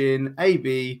push in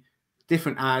A/B,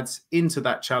 different ads into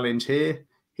that challenge here.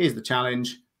 Here's the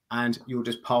challenge, and you'll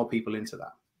just pile people into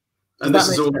that. And this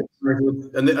is all,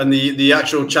 and the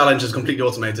actual challenge is completely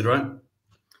automated, right?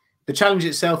 The challenge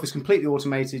itself is completely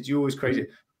automated. You always create it.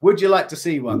 Would you like to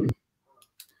see one?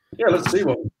 Yeah, let's see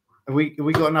one. Have we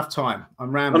got enough time?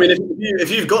 I'm rambling. I mean,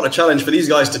 if you've got a challenge for these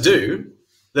guys to do,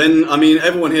 then I mean,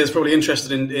 everyone here is probably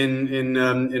interested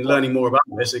in learning more about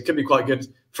this. It could be quite good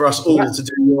for us all to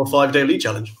do your 5-day lead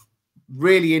challenge.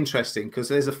 Really interesting, because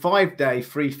there's a 5-day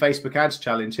free Facebook ads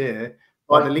challenge here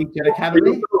by the FTEN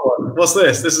Academy. What's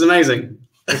this? This is amazing.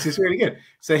 This is really good.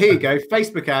 So here you go,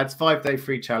 Facebook ads 5-day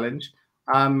free challenge.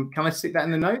 Can I stick that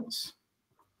in the notes?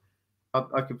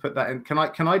 I can put that in. Can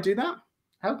I do that?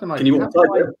 How can I?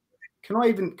 Can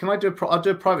I do I'll do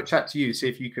a private chat to you, see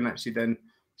if you can actually then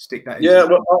stick that in. Yeah,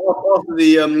 well,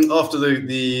 after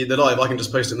the live, I can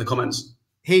just post it in the comments.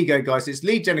 Here you go, guys. It's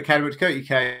FTEN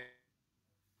Academy.co.uk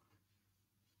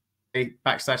 /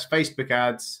 Facebook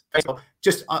ads.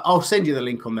 Just I'll send you the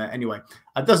link on there anyway.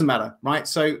 It doesn't matter, right?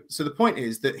 So the point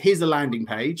is that here's the landing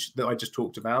page that I just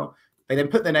talked about. They then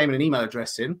put their name and an email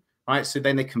address in, right? So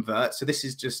then they convert. So this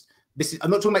is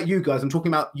I'm not talking about you guys. I'm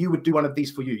talking about you would do one of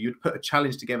these for you. You'd put a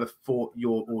challenge together for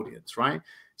your audience, right?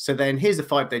 So then here's a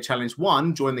 5-day challenge.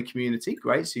 1, join the community.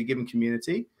 Great. So you give them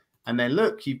community. And then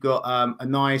look, you've got a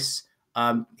nice,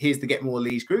 here's the get more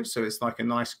leads group. So it's like a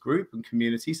nice group and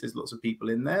community. So there's lots of people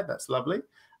in there. That's lovely.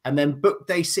 And then book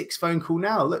day 6 phone call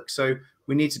now. Look, so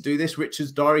we need to do this.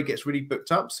 Richard's diary gets really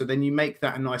booked up. So then you make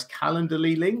that a nice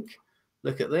Calendly link.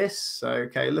 Look at this. So,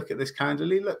 okay, look at this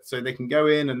Calendly. Look, so they can go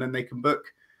in and then they can book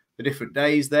the different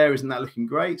days there. Isn't that looking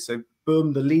great? So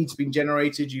boom, the lead's been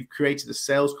generated. You've created a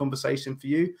sales conversation for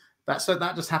you. That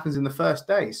just happens in the first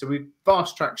day. So we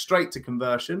fast track straight to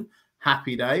conversion.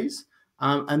 Happy days.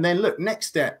 And then look, next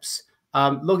steps,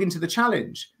 log into the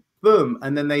challenge. Boom.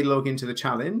 And then they log into the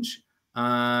challenge.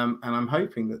 And I'm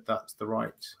hoping that that's the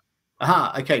right.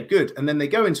 Aha. Okay, good. And then they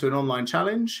go into an online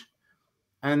challenge.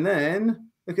 And then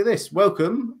look at this.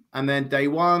 Welcome. And then day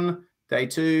 1, day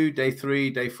 2, day 3,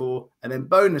 day 4, and then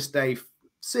bonus day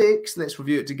 6. Let's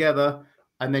review it together.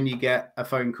 And then you get a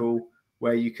phone call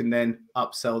where you can then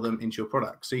upsell them into your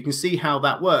product. So you can see how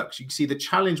that works. You can see the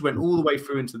challenge went all the way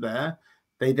through into there.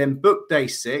 They then book day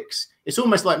 6. It's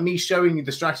almost like me showing you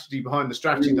the strategy behind the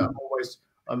strategy that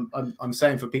I'm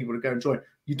saying for people to go and join.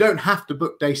 You don't have to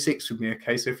book day 6 with me,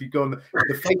 okay? So if you go on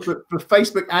the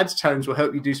Facebook ads challenge will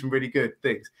help you do some really good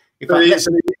things. So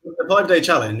the 5-day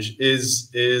challenge is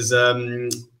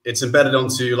it's embedded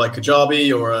onto like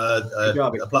Kajabi or a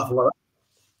platform like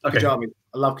that. Okay. Kajabi.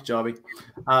 I love Kajabi. It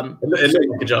looks like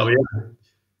Kajabi,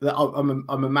 yeah. I'm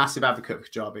a massive advocate of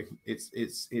Kajabi.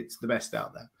 It's the best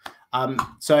out there.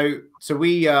 So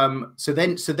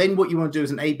then what you want to do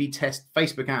is an A/B test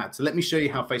Facebook ads. So let me show you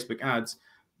how Facebook ads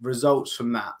results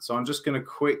from that. So I'm just going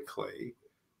to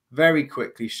very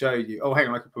quickly show you. Oh, hang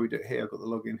on, I could probably do it here. I've got the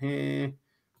login here.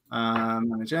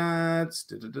 Manage ads.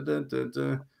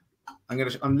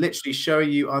 I'm literally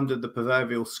showing you under the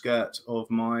proverbial skirt of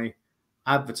my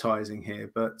advertising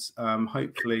here, but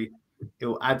hopefully it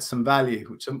will add some value,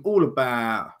 which I'm all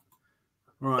about.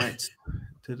 Right.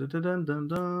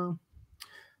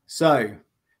 So,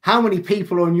 how many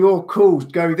people on your calls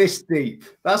go this deep?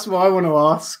 That's what I want to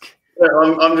ask.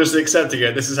 I'm just accepting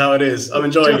it. This is how it is. I'm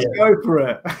enjoying it. Go for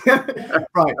it.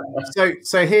 Right.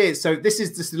 So this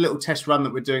is just a little test run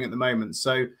that we're doing at the moment.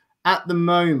 So at the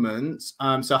moment, so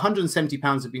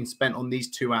 £170 have been spent on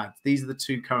these 2 ads. These are the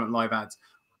 2 current live ads.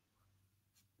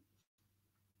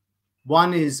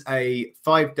 One is a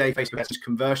 5-day Facebook message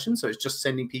conversion. So it's just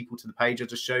sending people to the page I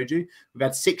just showed you. We've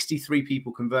had 63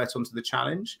 people convert onto the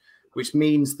challenge, which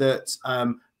means that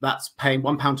that's paying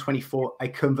 £1.24 a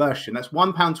conversion. That's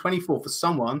 £1.24 for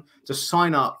someone to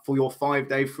sign up for your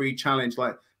 5-day free challenge.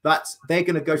 Like they're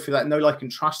going to go through that know, like,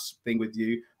 and trust thing with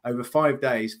you over 5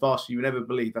 days, faster you would ever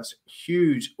believe. That's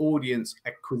huge audience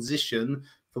acquisition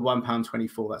for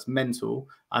 £1.24. That's mental.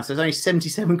 So there's only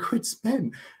 77 quid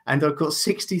spent, and I've got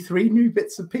 63 new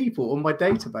bits of people on my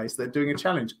database that are doing a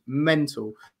challenge.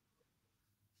 Mental.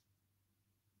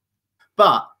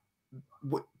 But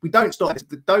we don't stop.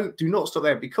 Do not stop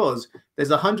there, because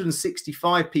there's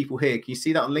 165 people here. Can you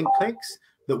see that on link clicks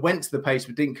that went to the page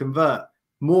but didn't convert?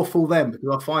 More for them, because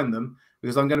I'll find them,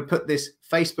 because I'm going to put this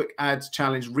Facebook ads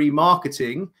challenge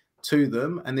remarketing to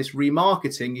them. And this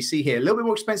remarketing, you see here, a little bit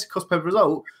more expensive cost per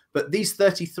result, but these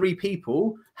 33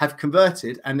 people have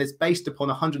converted, and it's based upon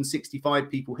 165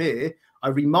 people here. I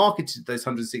remarketed those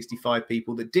 165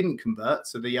 people that didn't convert,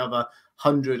 so the other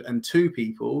 102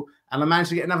 people, and I managed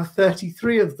to get another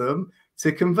 33 of them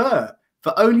to convert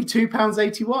for only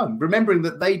 £2.81, remembering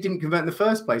that they didn't convert in the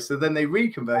first place, so then they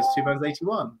reconverted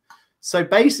 £2.81. So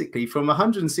basically, from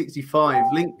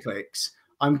 165 link clicks,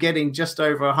 I'm getting just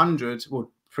over 100,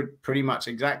 well, pretty much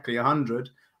exactly 100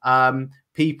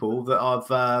 people that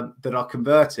are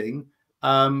converting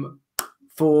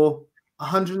for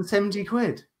 170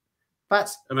 quid.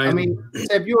 That's amazing. I mean,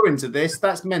 Seb, you're into this.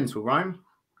 That's mental, right?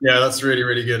 Yeah, that's really,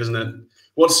 really good, isn't it?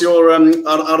 What's your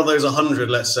out of those 100,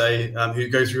 let's say, who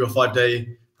go through your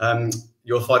 5-day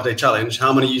challenge?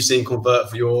 How many are you seeing convert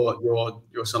for your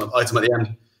sort of item at the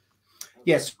end?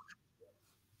 Yes.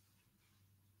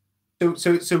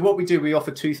 So what we do, we offer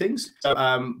 2 things.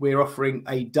 So we're offering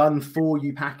a done for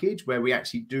you package where we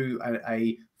actually do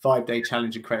a 5-day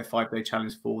challenge and create a 5-day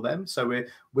challenge for them. So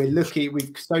we're looking.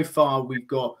 So far we've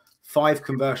got 5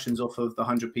 conversions off of the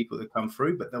 100 people that come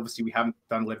through, but obviously we haven't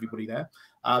done everybody there.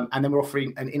 And then we're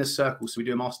offering an inner circle. So we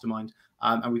do a mastermind,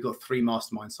 and we've got 3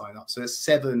 mastermind sign up. So that's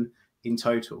 7 in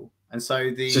total. And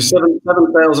so seven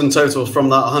sales in total from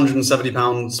that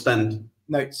 £170 spend.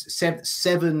 No,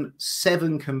 seven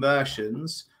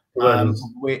conversions,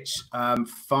 which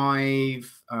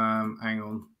 5. Hang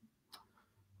on.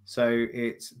 So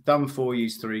it's done for you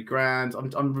is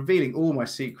 £3,000. I'm revealing all my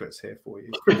secrets here for you.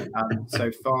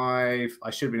 So 5. I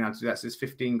should have been able to do that. So it's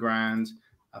 £15,000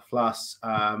 plus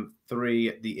 3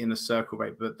 at the inner circle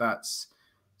rate, but that's.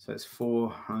 So it's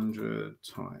 400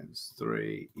 times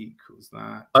 3 equals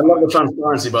that. I love the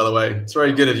transparency, by the way. It's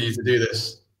very good of you to do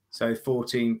this. So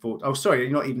 14. Oh, sorry,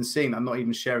 you're not even seeing that. I'm not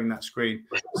even sharing that screen.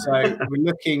 So we're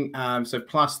looking, so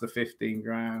plus the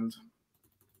 £15,000.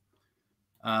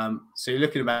 So you're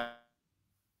looking about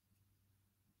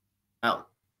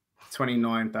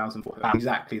 29,000.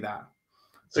 Exactly that.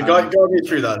 So guide me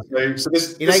through that. So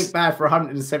this ain't bad for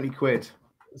 170 quid.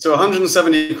 So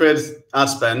 170 quid ad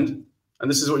spend, and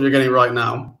this is what you're getting right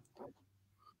now.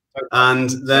 And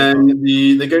then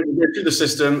they go through the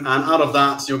system, and out of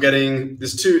that, you're getting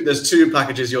there's two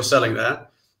packages you're selling there.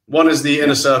 One is the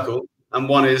inner circle, and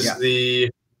one is the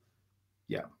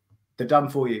done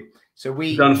for you. So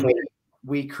we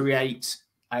create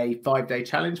a 5-day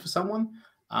challenge for someone.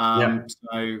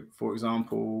 So, for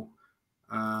example,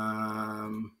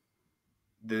 the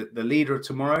leader of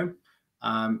tomorrow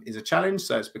is a challenge.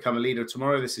 So it's become a leader of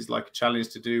tomorrow. This is like a challenge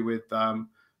to do with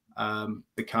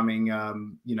becoming,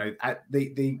 you know, at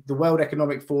the World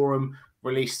Economic Forum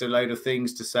released a load of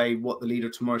things to say what the leader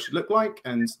tomorrow should look like,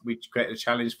 and we created a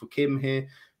challenge for Kim here,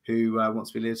 who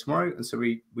wants to be leader tomorrow, and so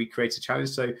we created a challenge.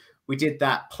 So we did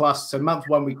that, plus so month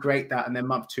 1 we create that, and then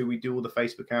month 2 we do all the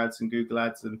Facebook ads and Google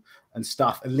ads and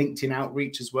stuff, and LinkedIn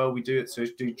outreach as well. We do it, so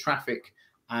do traffic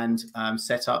and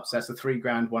setups. That's a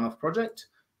 $3,000 one-off project.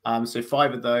 So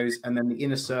 5 of those, and then the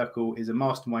inner circle is a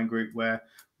mastermind group where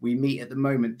we meet at the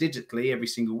moment digitally every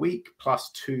single week,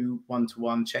 plus 2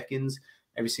 one-to-one check-ins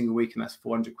every single week, and that's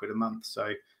 400 quid a month.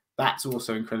 So that's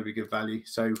also incredibly good value.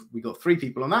 So we got 3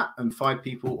 people on that and 5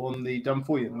 people on the done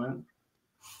for you at the moment.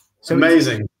 So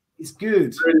amazing. It's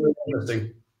good. Really, really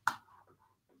interesting.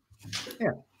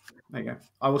 Yeah, there you go.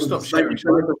 I will stop sharing.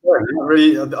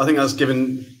 Really, I think that's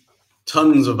given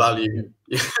tons of value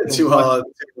to our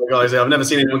guys. I've never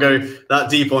seen anyone go that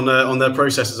deep on their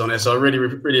processes on it, so I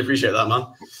really appreciate that, man.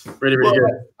 Really good.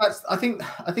 I think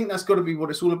that's got to be what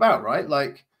it's all about, right?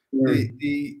 Like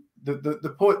the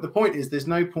point is, there's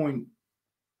no point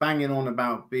banging on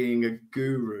about being a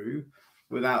guru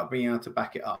without being able to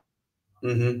back it up.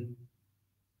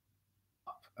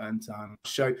 And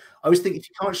show. I always think if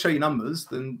you can't show your numbers,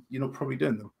 then you're not probably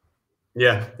doing them.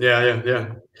 Yeah.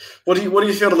 What do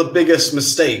you feel are the biggest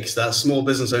mistakes that small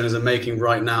business owners are making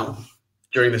right now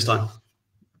during this time?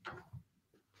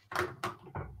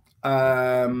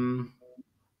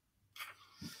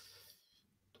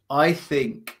 I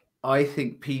think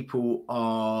people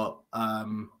are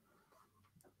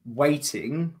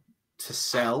waiting to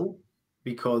sell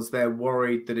because they're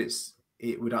worried that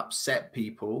it would upset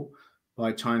people by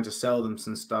trying to sell them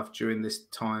some stuff during this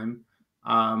time.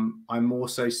 I'm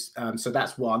also so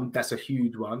that's one. That's a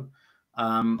huge one.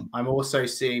 I'm also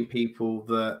seeing people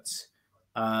that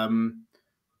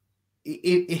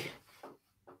if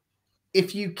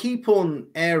you keep on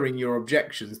airing your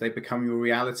objections, they become your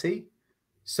reality.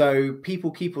 So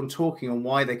people keep on talking on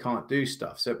why they can't do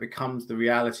stuff. So it becomes the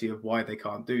reality of why they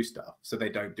can't do stuff. So they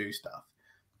don't do stuff.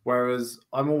 Whereas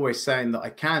I'm always saying that I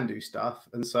can do stuff.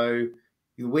 And so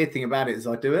the weird thing about it is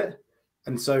I do it.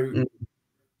 And so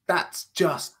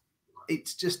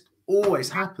it's just always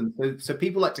happened. So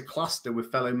people like to cluster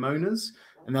with fellow moaners,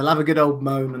 and they'll have a good old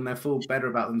moan and they'll feel better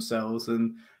about themselves.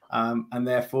 And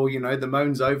therefore, you know, the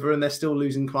moan's over and they're still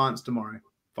losing clients tomorrow.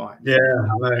 Fine. Yeah,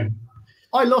 I know.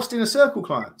 I lost inner circle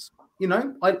clients. You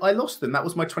know, I lost them. That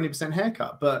was my 20%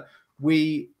 haircut. But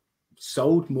we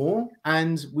sold more,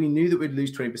 and we knew that we'd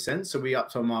lose 20%. So we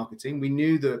upped our marketing. We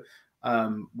knew that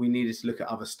we needed to look at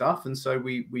other stuff. And so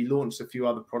we launched a few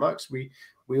other products. We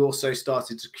also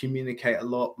started to communicate a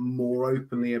lot more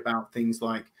openly about things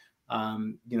like,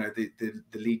 you know, the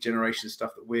lead generation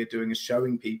stuff that we're doing is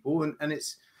showing people. And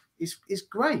it's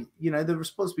great. You know, the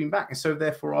response has been back. And so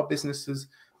therefore our business has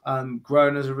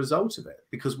grown as a result of it,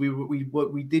 because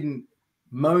we didn't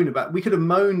moan about. We could have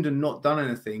moaned and not done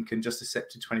anything and just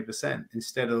accepted 20%,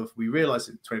 instead of we realized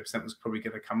that 20% was probably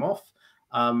going to come off.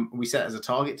 We set as a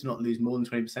target to not lose more than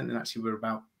 20%, and actually we're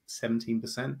about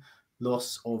 17%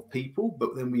 loss of people.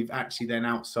 But then we've actually then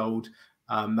outsold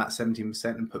that 17%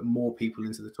 and put more people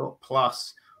into the top,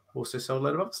 plus also sold a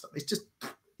load of other stuff. It's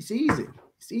easy.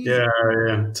 It's easy. Yeah.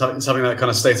 It's having that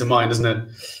kind of state of mind, isn't it?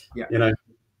 Yeah. You know,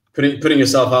 putting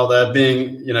yourself out there,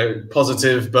 being, you know,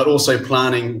 positive, but also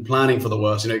planning for the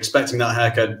worst. You know, expecting that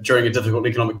haircut during a difficult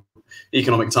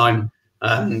economic time,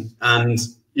 and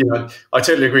you know, I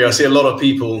totally agree. I see a lot of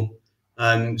people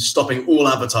stopping all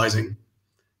advertising.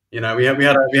 You know, we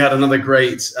had another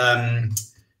great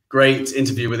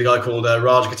interview with a guy called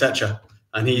Raj Katecha,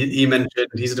 and he mentioned,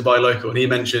 he's a Dubai local, and he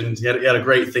mentioned he had a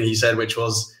great thing he said, which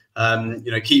was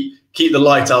you know, keep the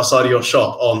light outside of your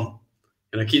shop on.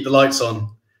 You know, keep the lights on.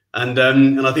 And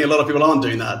I think a lot of people aren't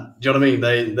doing that. Do you know what I mean?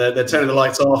 They're turning the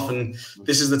lights off, and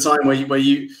this is the time where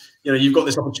you know, you've got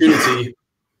this opportunity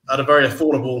at a very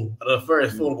affordable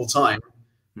time,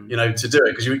 you know, to do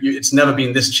it, because it's never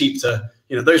been this cheap to,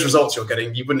 you know, those results you're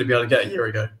getting, you wouldn't be able to get a year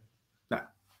ago. No.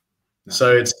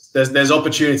 So there's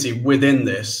opportunity within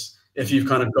this if you've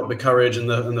kind of got the courage and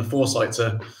the foresight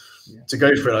to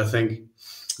go for it, I think.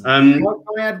 Can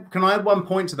I add one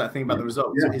point to that thing about the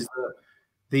results? Yeah. Is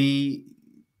that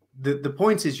the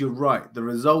point is, you're right, the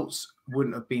results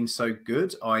wouldn't have been so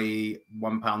good, i.e.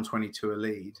 £1.22 a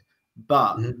lead,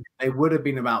 but they would have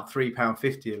been about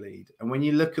 £3.50 a lead. And when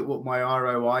you look at what my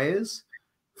ROI is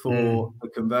for the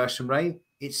conversion rate,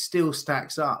 it still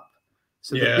stacks up.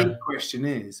 So the big question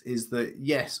is that,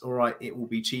 yes, all right, it will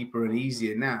be cheaper and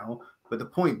easier now, but the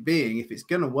point being, if it's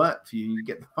going to work for you, you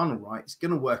get the funnel right, it's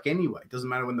going to work anyway. It doesn't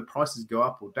matter when the prices go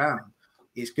up or down,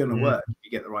 it's going to work if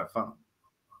you get the right funnel.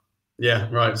 Yeah,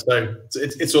 right. So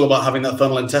it's all about having that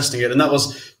funnel and testing it. And that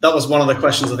was one of the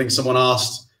questions I think someone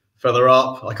asked further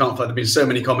up. I can't find, there've been so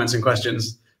many comments and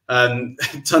questions,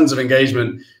 tons of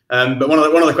engagement. But one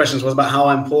of the questions was about how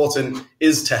important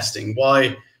is testing?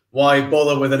 Why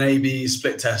bother with an A/B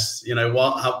split test? You know,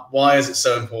 why is it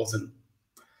so important?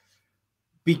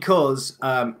 Because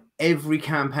every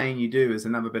campaign you do is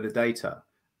another bit of data.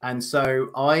 And so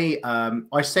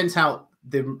I sent out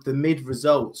the mid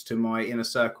results to my inner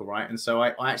circle, right? And so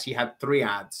I actually had 3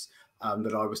 ads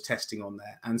that I was testing on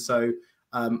there. And so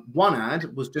one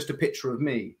ad was just a picture of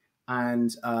me,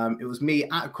 and it was me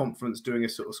at a conference doing a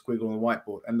sort of squiggle on a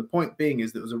whiteboard. And the point being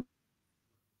is that it was a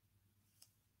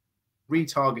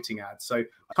retargeting ad. So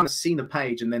I kind of seen a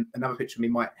page, and then another picture of me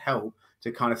might help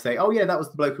to kind of say, oh yeah, that was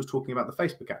the bloke who was talking about the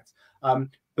Facebook ads.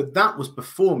 But that was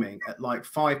performing at like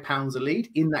 £5 a lead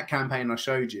in that campaign I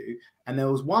showed you. And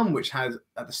there was one which had,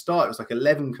 at the start, it was like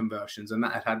 11 conversions, and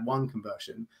that had 1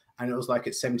 conversion, and it was like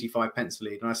at 75 pence a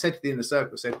lead. And I said to the inner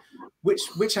circle, I said,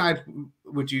 which ad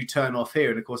would you turn off here?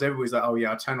 And of course, everybody's like, oh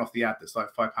yeah, I turn off the ad that's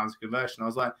like £5 a conversion. I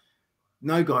was like,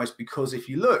 no, guys, because if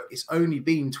you look, it's only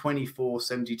been 24,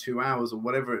 72 hours or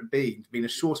whatever it be. It's been a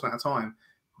short amount of time.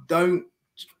 Don't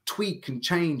tweak and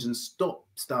change and stop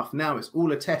stuff now. It's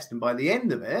all a test. And by the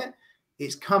end of it,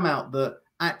 it's come out that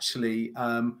actually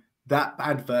that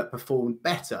advert performed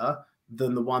better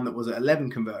than the one that was at 11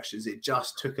 conversions. It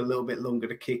just took a little bit longer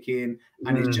to kick in,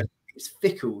 and it's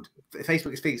fickled.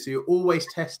 Facebook is fickle, so you're always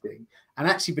testing. And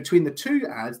actually, between the 2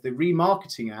 ads, the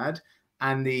remarketing ad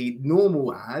and the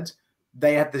normal ad,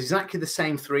 they had exactly the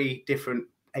same 3 different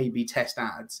A/B test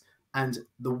ads, and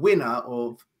the winner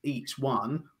of each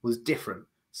one was different.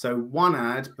 So one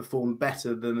ad performed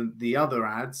better than the other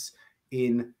ads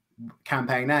in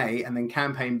campaign A, and then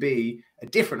campaign B, a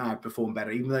different ad performed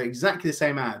better, even though exactly the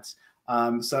same ads.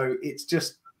 So it's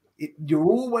just, you're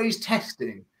always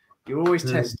testing. You're always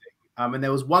testing. And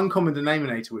there was one common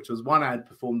denominator, which was one ad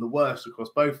performed the worst across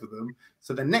both of them.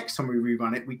 So the next time we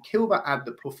rerun it, we kill that ad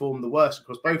that performed the worst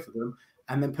across both of them,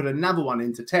 and then put another one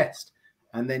into test.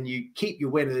 And then you keep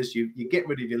your winners, you get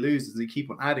rid of your losers, and you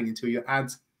keep on adding until your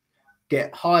ads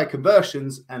get higher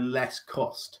conversions and less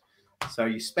cost. So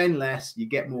you spend less, you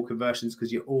get more conversions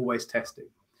because you're always testing.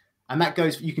 And that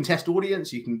goes, you can test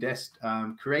audience, you can test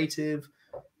creative,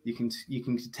 you can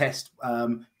test,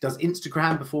 does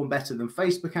Instagram perform better than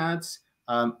Facebook ads?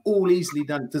 All easily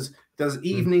done. Does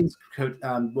evenings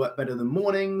work better than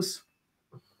mornings?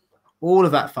 All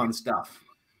of that fun stuff.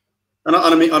 And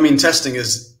I mean, testing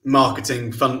is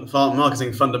marketing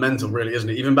fundamental, really, isn't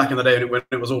it? Even back in the day when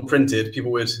it was all printed,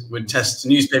 people would test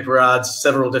newspaper ads,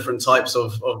 several different types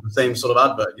of the same sort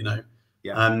of advert, you know.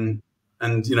 Yeah.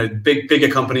 And you know, bigger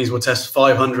companies will test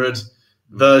 500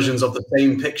 versions of the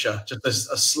same picture, just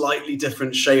a slightly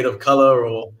different shade of color,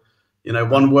 or you know,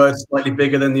 one word slightly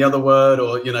bigger than the other word,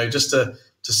 or you know, just to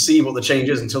see what the change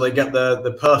is until they get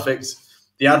the perfect.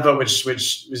 The advert which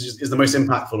is the most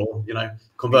impactful, or you know,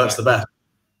 converts the best.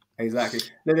 Exactly.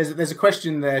 There's a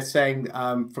question there saying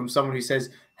from someone who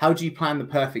says, "How do you plan the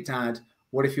perfect ad?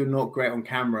 What if you're not great on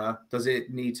camera? Does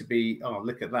it need to be?" Oh,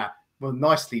 look at that. Well,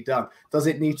 nicely done. Does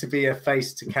it need to be a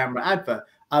face-to-camera advert?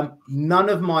 None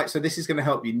of my. So this is going to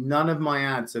help you. None of my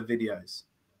ads are videos.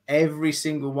 Every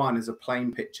single one is a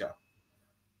plain picture,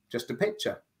 just a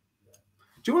picture.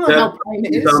 Do you want to know how plain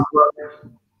it is?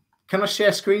 Can I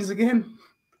share screens again?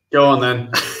 Go on then.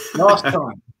 Last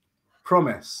time,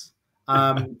 promise.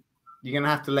 You're gonna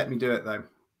have to let me do it though.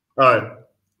 All right.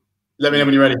 Let me know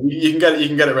when you're ready. You can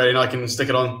get it ready, and I can stick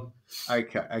it on.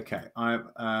 Okay.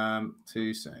 I'm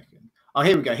 2 seconds. Oh,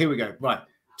 here we go. Right.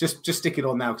 Just stick it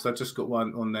on now because I just got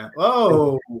one on there.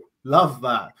 Oh, love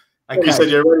that. Okay. You said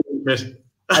you're ready, Chris.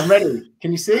 I'm ready.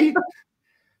 Can you see?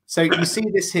 So you see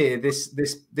this here.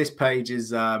 This page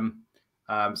is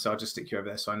so I'll just stick you over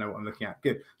there so I know what I'm looking at.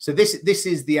 Good. So this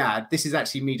is the ad. This is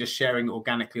actually me just sharing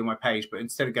organically on my page, but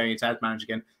instead of going into Ad Manager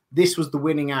again, this was the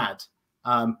winning ad.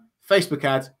 Facebook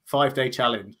ad, 5-day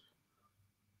challenge.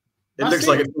 It looks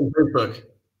like it's on Facebook.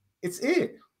 It's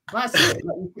it. That's it.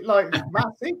 Like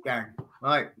that's it, gang.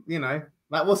 Like, you know,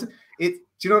 that wasn't it.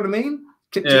 Do you know what I mean?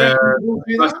 Yeah.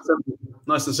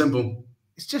 Nice and simple.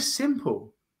 It's just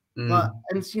simple. But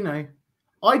and you know,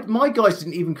 my guys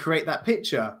didn't even create that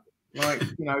picture. Like,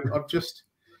 you know,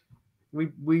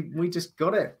 we just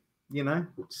got it, you know,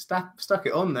 stuck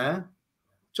it on there.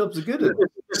 Jobs are good at it.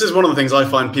 This is one of the things I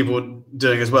find people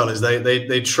doing as well, is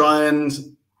they try and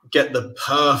get the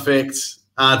perfect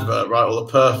advert, right? Or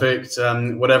the perfect,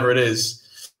 whatever it is,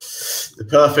 the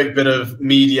perfect bit of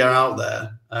media out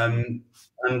there. And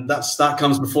that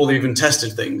comes before they've even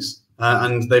tested things.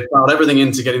 And they've piled everything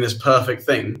into getting this perfect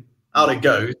thing. Out it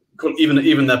goes,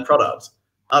 even their product,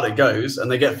 out it goes,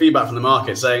 and they get feedback from the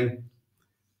market saying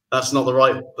that's not the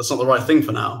right thing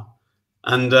for now,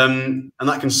 and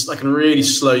that can really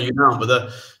slow you down.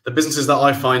 But the businesses that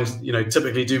I find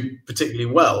typically do particularly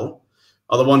well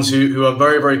are the ones who are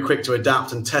very, very quick to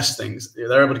adapt and test things.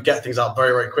 They're able to get things out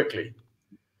very, very quickly.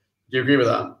 Do you agree with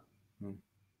that?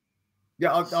 Yeah,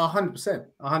 100%,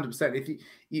 100%.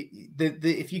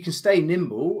 If you can stay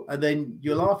nimble, and then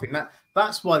you're laughing.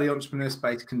 That's why the entrepreneur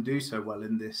space can do so well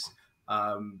in this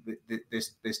time,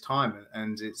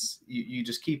 and it's you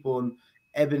just keep on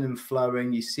ebbing and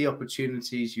flowing. You see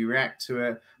opportunities, you react to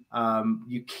it. One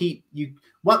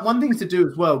thing to do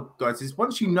as well, guys, is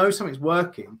once you know something's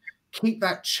working, keep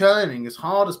that churning as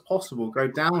hard as possible. Go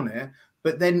down it,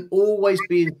 but then always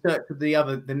be in search of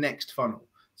the next funnel.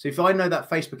 So if I know that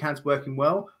Facebook ad's working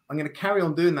well, I'm going to carry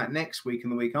on doing that next week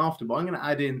and the week after, but I'm going to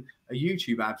add in a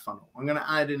YouTube ad funnel. I'm going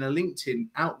to add in a LinkedIn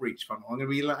outreach funnel. I'm going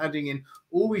to be adding in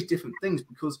all these different things,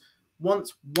 because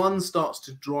once one starts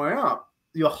to dry up,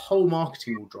 your whole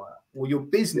marketing will dry up, or your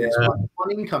business,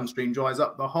 one income stream dries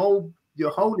up,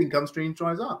 your whole income stream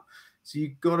dries up. So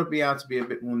you've got to be able to be a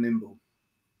bit more nimble.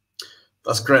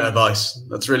 That's great advice.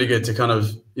 That's really good to kind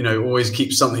of, always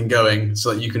keep something going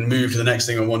so that you can move to the next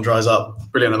thing when one dries up.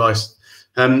 Brilliant advice.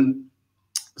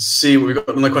 See, we've got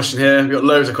another question here. We've got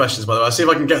loads of questions, by the way. I'll see if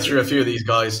I can get through a few of these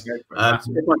guys. If my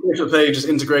Facebook page is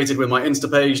integrated with my Insta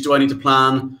page, do I need to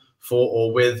plan for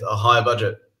or with a higher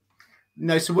budget?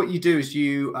 No. So what you do is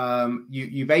you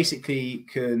basically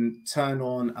can turn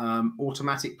on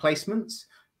automatic placements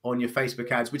on your Facebook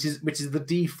ads, which is the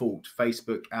default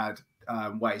Facebook ad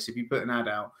way. So if you put an ad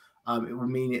out, it will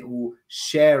mean it will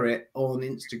share it on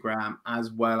Instagram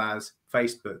as well as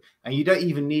Facebook. And you don't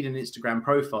even need an Instagram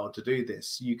profile to do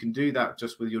this. You can do that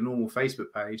just with your normal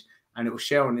Facebook page, and it will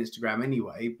share on Instagram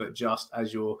anyway, but just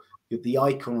as the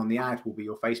icon on the ad will be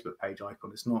your Facebook page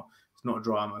icon. It's not a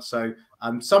drama. So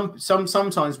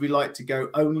sometimes we like to go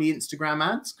only Instagram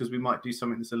ads, because we might do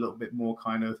something that's a little bit more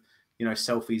kind of,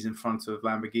 selfies in front of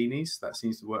Lamborghinis. That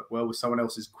seems to work well with someone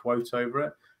else's quote over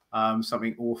it.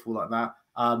 Something awful like that.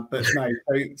 But no,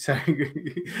 so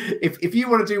if you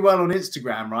want to do well on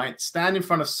Instagram, right, stand in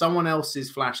front of someone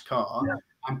else's flash car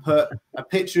and put a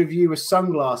picture of you with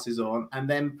sunglasses on, and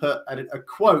then put a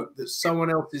quote that's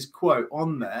someone else's quote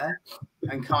on there,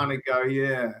 and kind of go,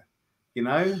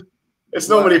 It's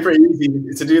normally pretty easy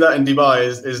to do that in Dubai.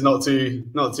 Is not too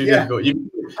difficult. You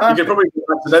can probably do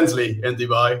it accidentally in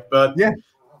Dubai, but not right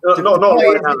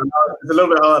now. It's a little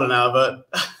bit harder now, but.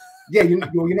 Yeah, you're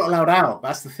not allowed out.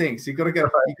 That's the thing. So you've got to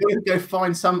go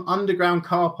find some underground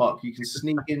car park you can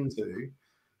sneak into.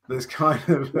 There's kind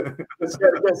of let's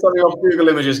get something off Google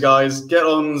Images, guys. Get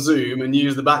on Zoom and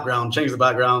use the background. Change the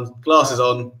background. Glasses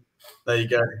on. There you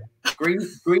go.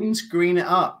 Green screen it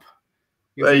up.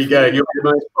 There you go. You're the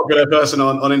most popular person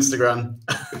on Instagram.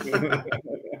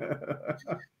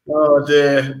 Oh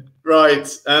dear. Right.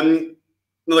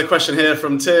 Another question here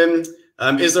from Tim.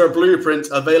 Is there a blueprint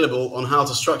available on how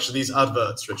to structure these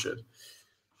adverts, Richard?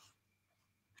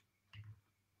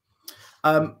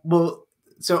 Well,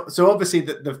 so obviously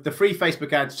the free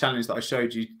Facebook ads challenge that I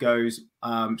showed you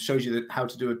shows you how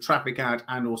to do a traffic ad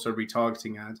and also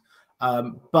retargeting ad.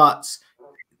 But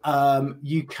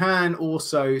you can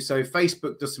also, so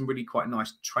Facebook does some really quite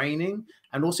nice training.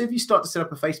 And also if you start to set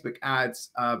up a Facebook ads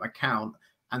account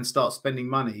and start spending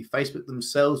money, Facebook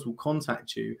themselves will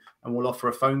contact you and will offer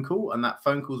a phone call. And that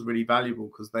phone call is really valuable,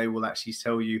 because they will actually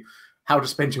tell you how to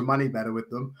spend your money better with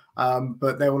them.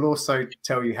 But they will also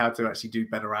tell you how to actually do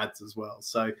better ads as well.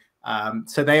 So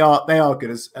they are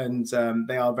good, and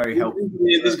they are very helpful.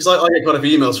 Because I get quite a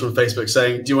few emails from Facebook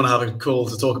saying, do you want to have a call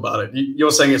to talk about it?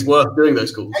 You're saying it's worth doing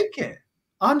those calls? Take it.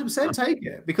 100% take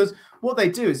it, because what they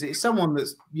do is it's someone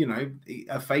that's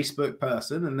a Facebook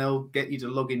person, and they'll get you to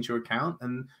log into your account,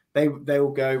 and they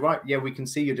will go, right, yeah, we can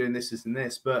see you're doing this and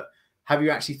this, but have you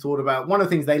actually thought about, one of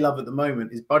the things they love at the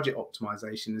moment is budget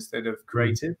optimization instead of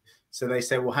creative. So they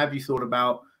say, well, have you thought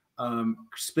about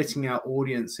splitting out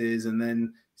audiences and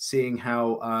then seeing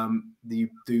how you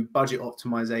do budget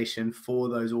optimization for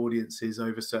those audiences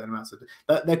over certain amounts of.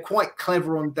 They're quite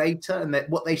clever on data, and that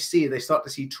what they see, they start to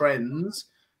see trends,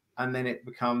 and then it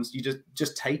becomes, you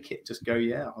just take it, just go,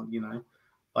 yeah,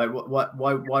 like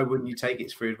why wouldn't you take it?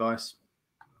 It's free advice.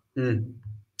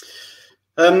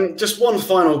 Just one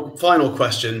final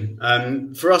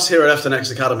question. For us here at FTEN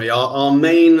X Academy, our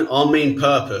main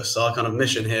purpose, our kind of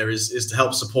mission here is to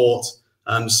help support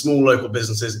small local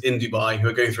businesses in Dubai who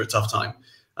are going through a tough time.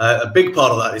 A big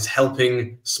part of that is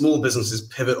helping small businesses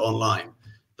pivot online.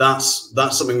 That's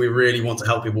something we really want to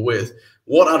help people with.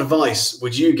 What advice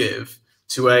would you give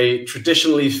to a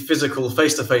traditionally physical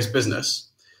face-to-face business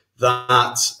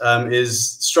that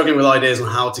is struggling with ideas on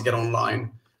how to get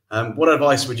online, what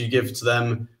advice would you give to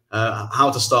them,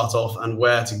 how to start off and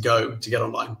where to go to get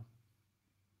online?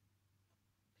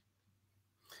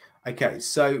 Okay,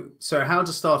 so how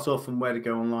to start off and where to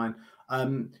go online.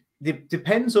 It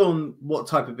depends on what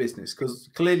type of business, because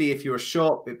clearly if you're a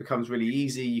shop, it becomes really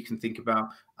easy. You can think about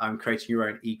creating your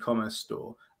own e-commerce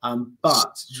store.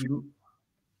 But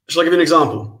shall I give you an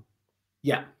example?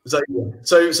 Yeah. So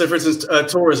for instance,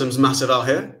 tourism's massive out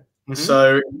here. Mm-hmm.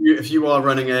 So if you are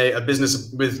running a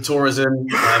business with tourism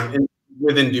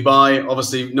within Dubai,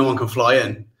 obviously no one can fly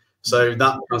in. So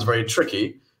that becomes very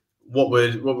tricky. What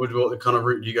kind of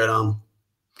route do you go down?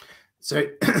 So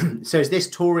is this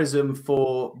tourism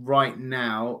for right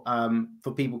now,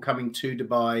 for people coming to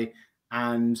Dubai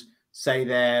and say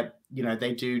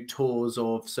they do tours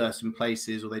of certain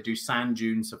places, or they do sand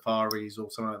dune safaris or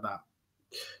something like that?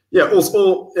 Yeah, or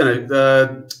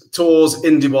tours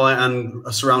in Dubai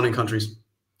and surrounding countries.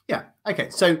 Yeah. Okay.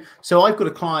 So I've got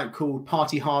a client called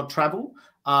Party Hard Travel,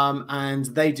 and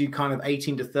they do kind of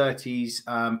 18 to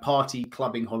 30s party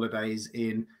clubbing holidays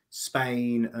in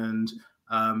Spain and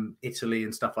Italy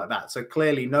and stuff like that. So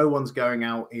clearly no one's going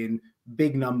out in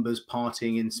big numbers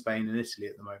partying in Spain and Italy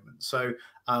at the moment. So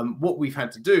what we've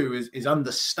had to do is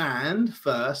understand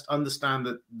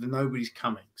that nobody's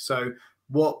coming. So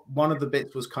one of the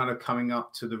bits was kind of coming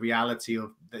up to the reality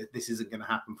of that this isn't going to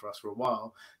happen for us for a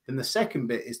while. Then the second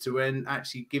bit is to then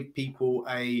actually give people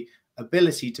a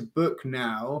ability to book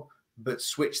now but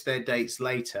switch their dates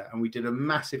later. And we did a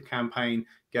massive campaign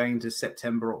going into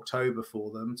September, October for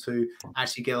them to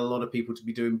actually get a lot of people to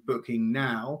be doing booking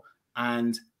now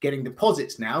and getting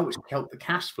deposits now, which help the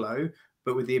cash flow,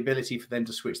 but with the ability for them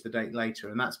to switch the date later.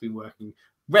 And that's been working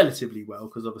relatively well,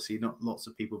 because obviously not lots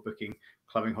of people booking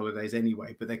clubbing holidays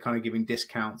anyway, but they're kind of giving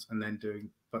discounts and then doing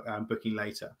booking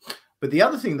later. But the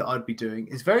other thing that I'd be doing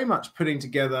is very much putting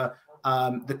together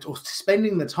or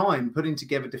spending the time putting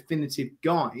together definitive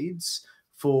guides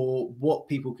for what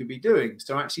people could be doing.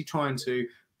 So actually trying to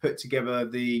put together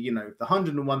the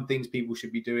 101 things people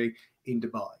should be doing in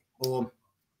Dubai, or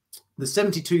the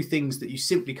 72 things that you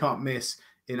simply can't miss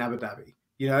in Abu Dhabi,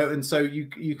 and so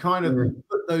you kind of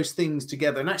put those things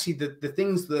together. And actually the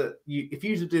things that if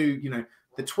you to do,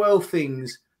 the 12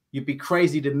 things you'd be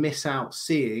crazy to miss out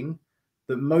seeing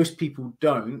that most people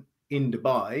don't in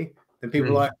Dubai, then people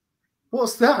are like,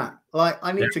 what's that? Like,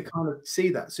 I need to kind of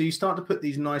see that. So you start to put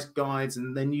these nice guides,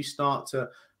 and then you start to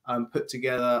put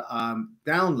together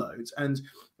downloads. And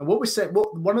what we're saying,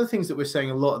 one of the things that we're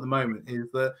saying a lot at the moment is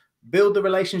that build the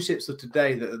relationships of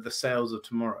today that are the sales of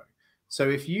tomorrow. So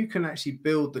if you can actually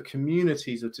build the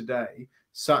communities of today,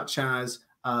 such as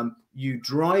you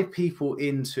drive people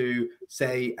into,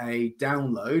 say, a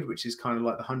download, which is kind of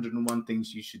like the 101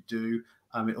 things you should do,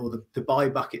 or the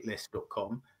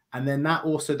DubaiBucketList.com. And then that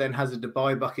also then has a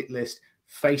Dubai Bucket List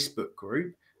Facebook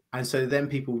group. And so then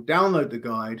people download the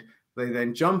guide, they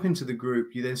then jump into the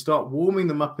group, you then start warming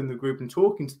them up in the group and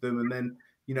talking to them, and then,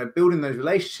 building those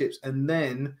relationships, and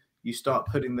then you start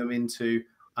putting them into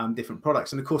different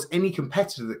products. And of course, any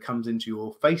competitor that comes into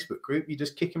your Facebook group, you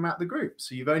just kick them out of the group.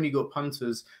 So you've only got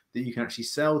punters that you can actually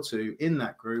sell to in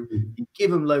that group. You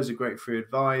give them loads of great free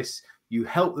advice. You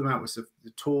help them out with the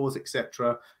tours,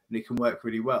 etc., and it can work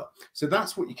really well. So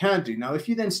that's what you can do. Now, if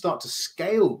you then start to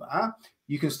scale that,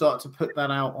 you can start to put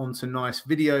that out onto nice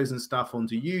videos and stuff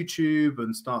onto YouTube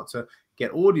and start to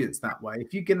get audience that way.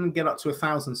 If you can get up to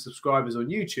 1,000 subscribers on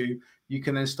YouTube, you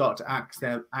can then start to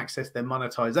access their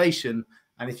monetization.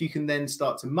 And if you can then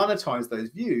start to monetize those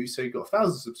views, so you've got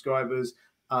 1,000 subscribers,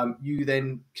 you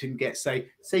then can get, say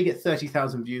you get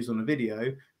 30,000 views on a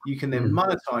video, you can then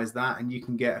monetize that, and you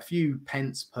can get a few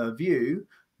pence per view.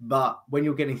 But when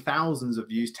you're getting thousands of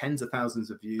views, tens of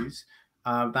thousands of views,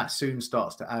 that soon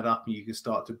starts to add up, and you can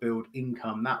start to build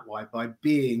income that way by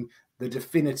being the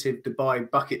definitive Dubai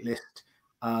bucket list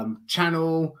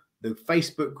channel, the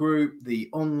Facebook group, the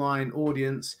online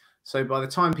audience. So by the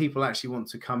time people actually want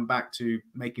to come back to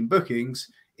making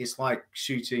bookings, it's like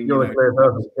shooting.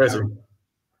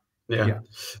 Yeah.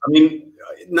 I mean,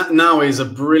 now is a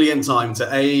brilliant time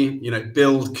to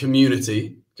build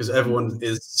community, because everyone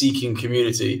is seeking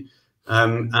community,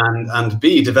 and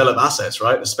B, develop assets,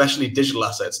 right? Especially digital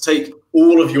assets. Take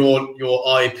all of your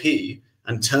IP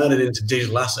and turn it into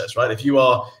digital assets, right? If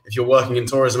you're working in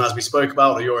tourism, as we spoke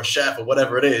about, or you're a chef or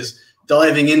whatever it is,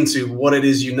 diving into what it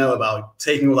is you know about,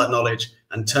 taking all that knowledge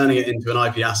and turning it into an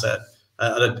IP asset,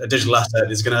 a digital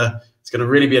asset, it's gonna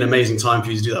really be an amazing time for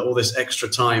you to do that. All this extra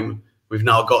time we've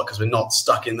now got, because we're not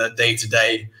stuck in the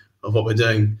day-to-day of what we're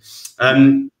doing.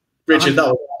 Richard, that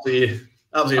was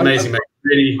Absolutely amazing, mate.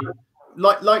 Really.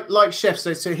 Like chefs.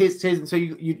 So here's so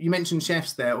you mentioned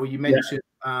chefs there, or you mentioned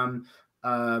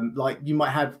like you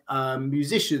might have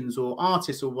musicians or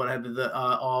artists or whatever that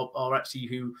are actually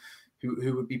who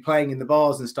would be playing in the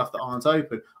bars and stuff that aren't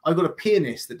open. I've got a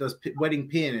pianist that does wedding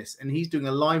pianists, and he's doing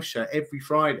a live show every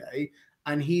Friday,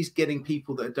 and he's getting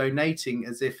people that are donating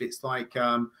as if it's like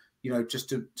you know, just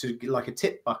to like a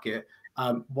tip bucket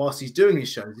whilst he's doing his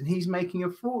shows, and he's making a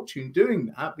fortune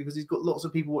doing that because he's got lots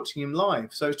of people watching him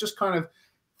live. So it's just kind of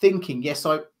thinking, yes,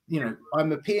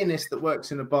 I'm a pianist that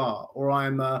works in a bar, or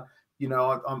I'm a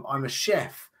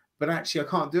chef, but actually I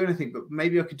can't do anything, but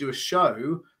maybe I could do a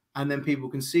show, and then people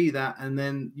can see that, and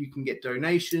then you can get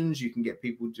donations, you can get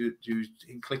people to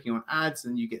clicking on ads,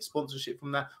 and you get sponsorship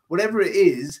from that. Whatever it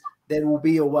is, there will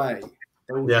be a way.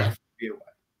 There will definitely be a way.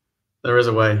 There is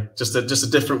a way, just a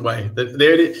different way.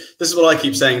 This is what I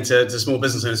keep saying to small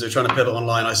business owners who are trying to pivot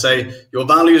online. I say your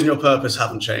values and your purpose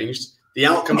haven't changed. The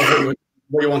outcome of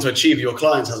what you want to achieve, your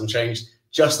clients hasn't changed.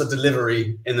 Just the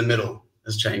delivery in the middle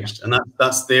has changed, and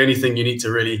that's the only thing you need to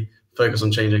really focus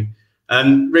on changing.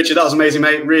 Richard, that was amazing,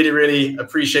 mate. Really, really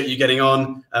appreciate you getting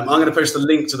on. I'm going to post the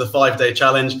link to the 5-day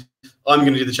challenge. I'm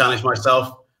going to do the challenge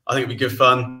myself. I think it'll be good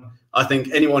fun. I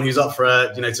think anyone who's up for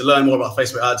to learn more about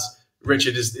Facebook ads,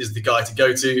 Richard is the guy to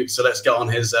go to. So let's get on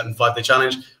his 5-day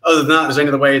challenge. Other than that, there's only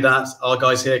other way that our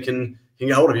guys here can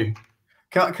get hold of you.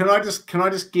 Can I just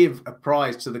give a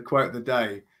prize to the quote of the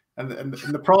day? And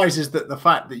the prize is that the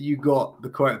fact that you got the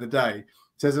quote of the day.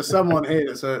 So there's someone here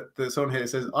that's on here that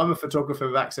says, I'm a photographer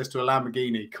with access to a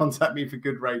Lamborghini. Contact me for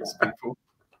good rates, people.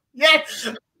 Yes!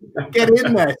 Get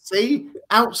in there. See?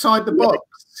 Outside the box.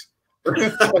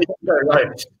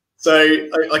 Right. So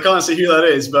I can't see who that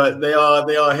is, but they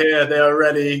are here. They are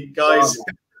ready, guys.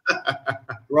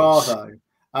 Bravo.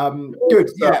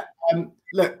 Good. Yeah.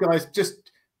 Look, guys,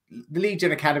 just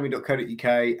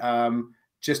theleadgenacademy.co.uk.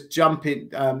 Just jump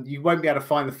in. You won't be able to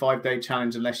find the 5-day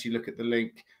challenge unless you look at the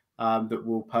link that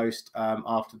we'll post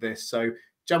after this. So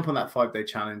jump on that 5-day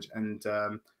challenge, and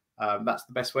that's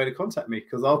the best way to contact me,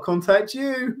 because I'll contact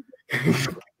you.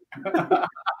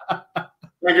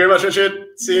 Thank you very much,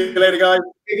 Richard. See you later, guys.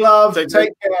 Big love. Take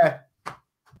care.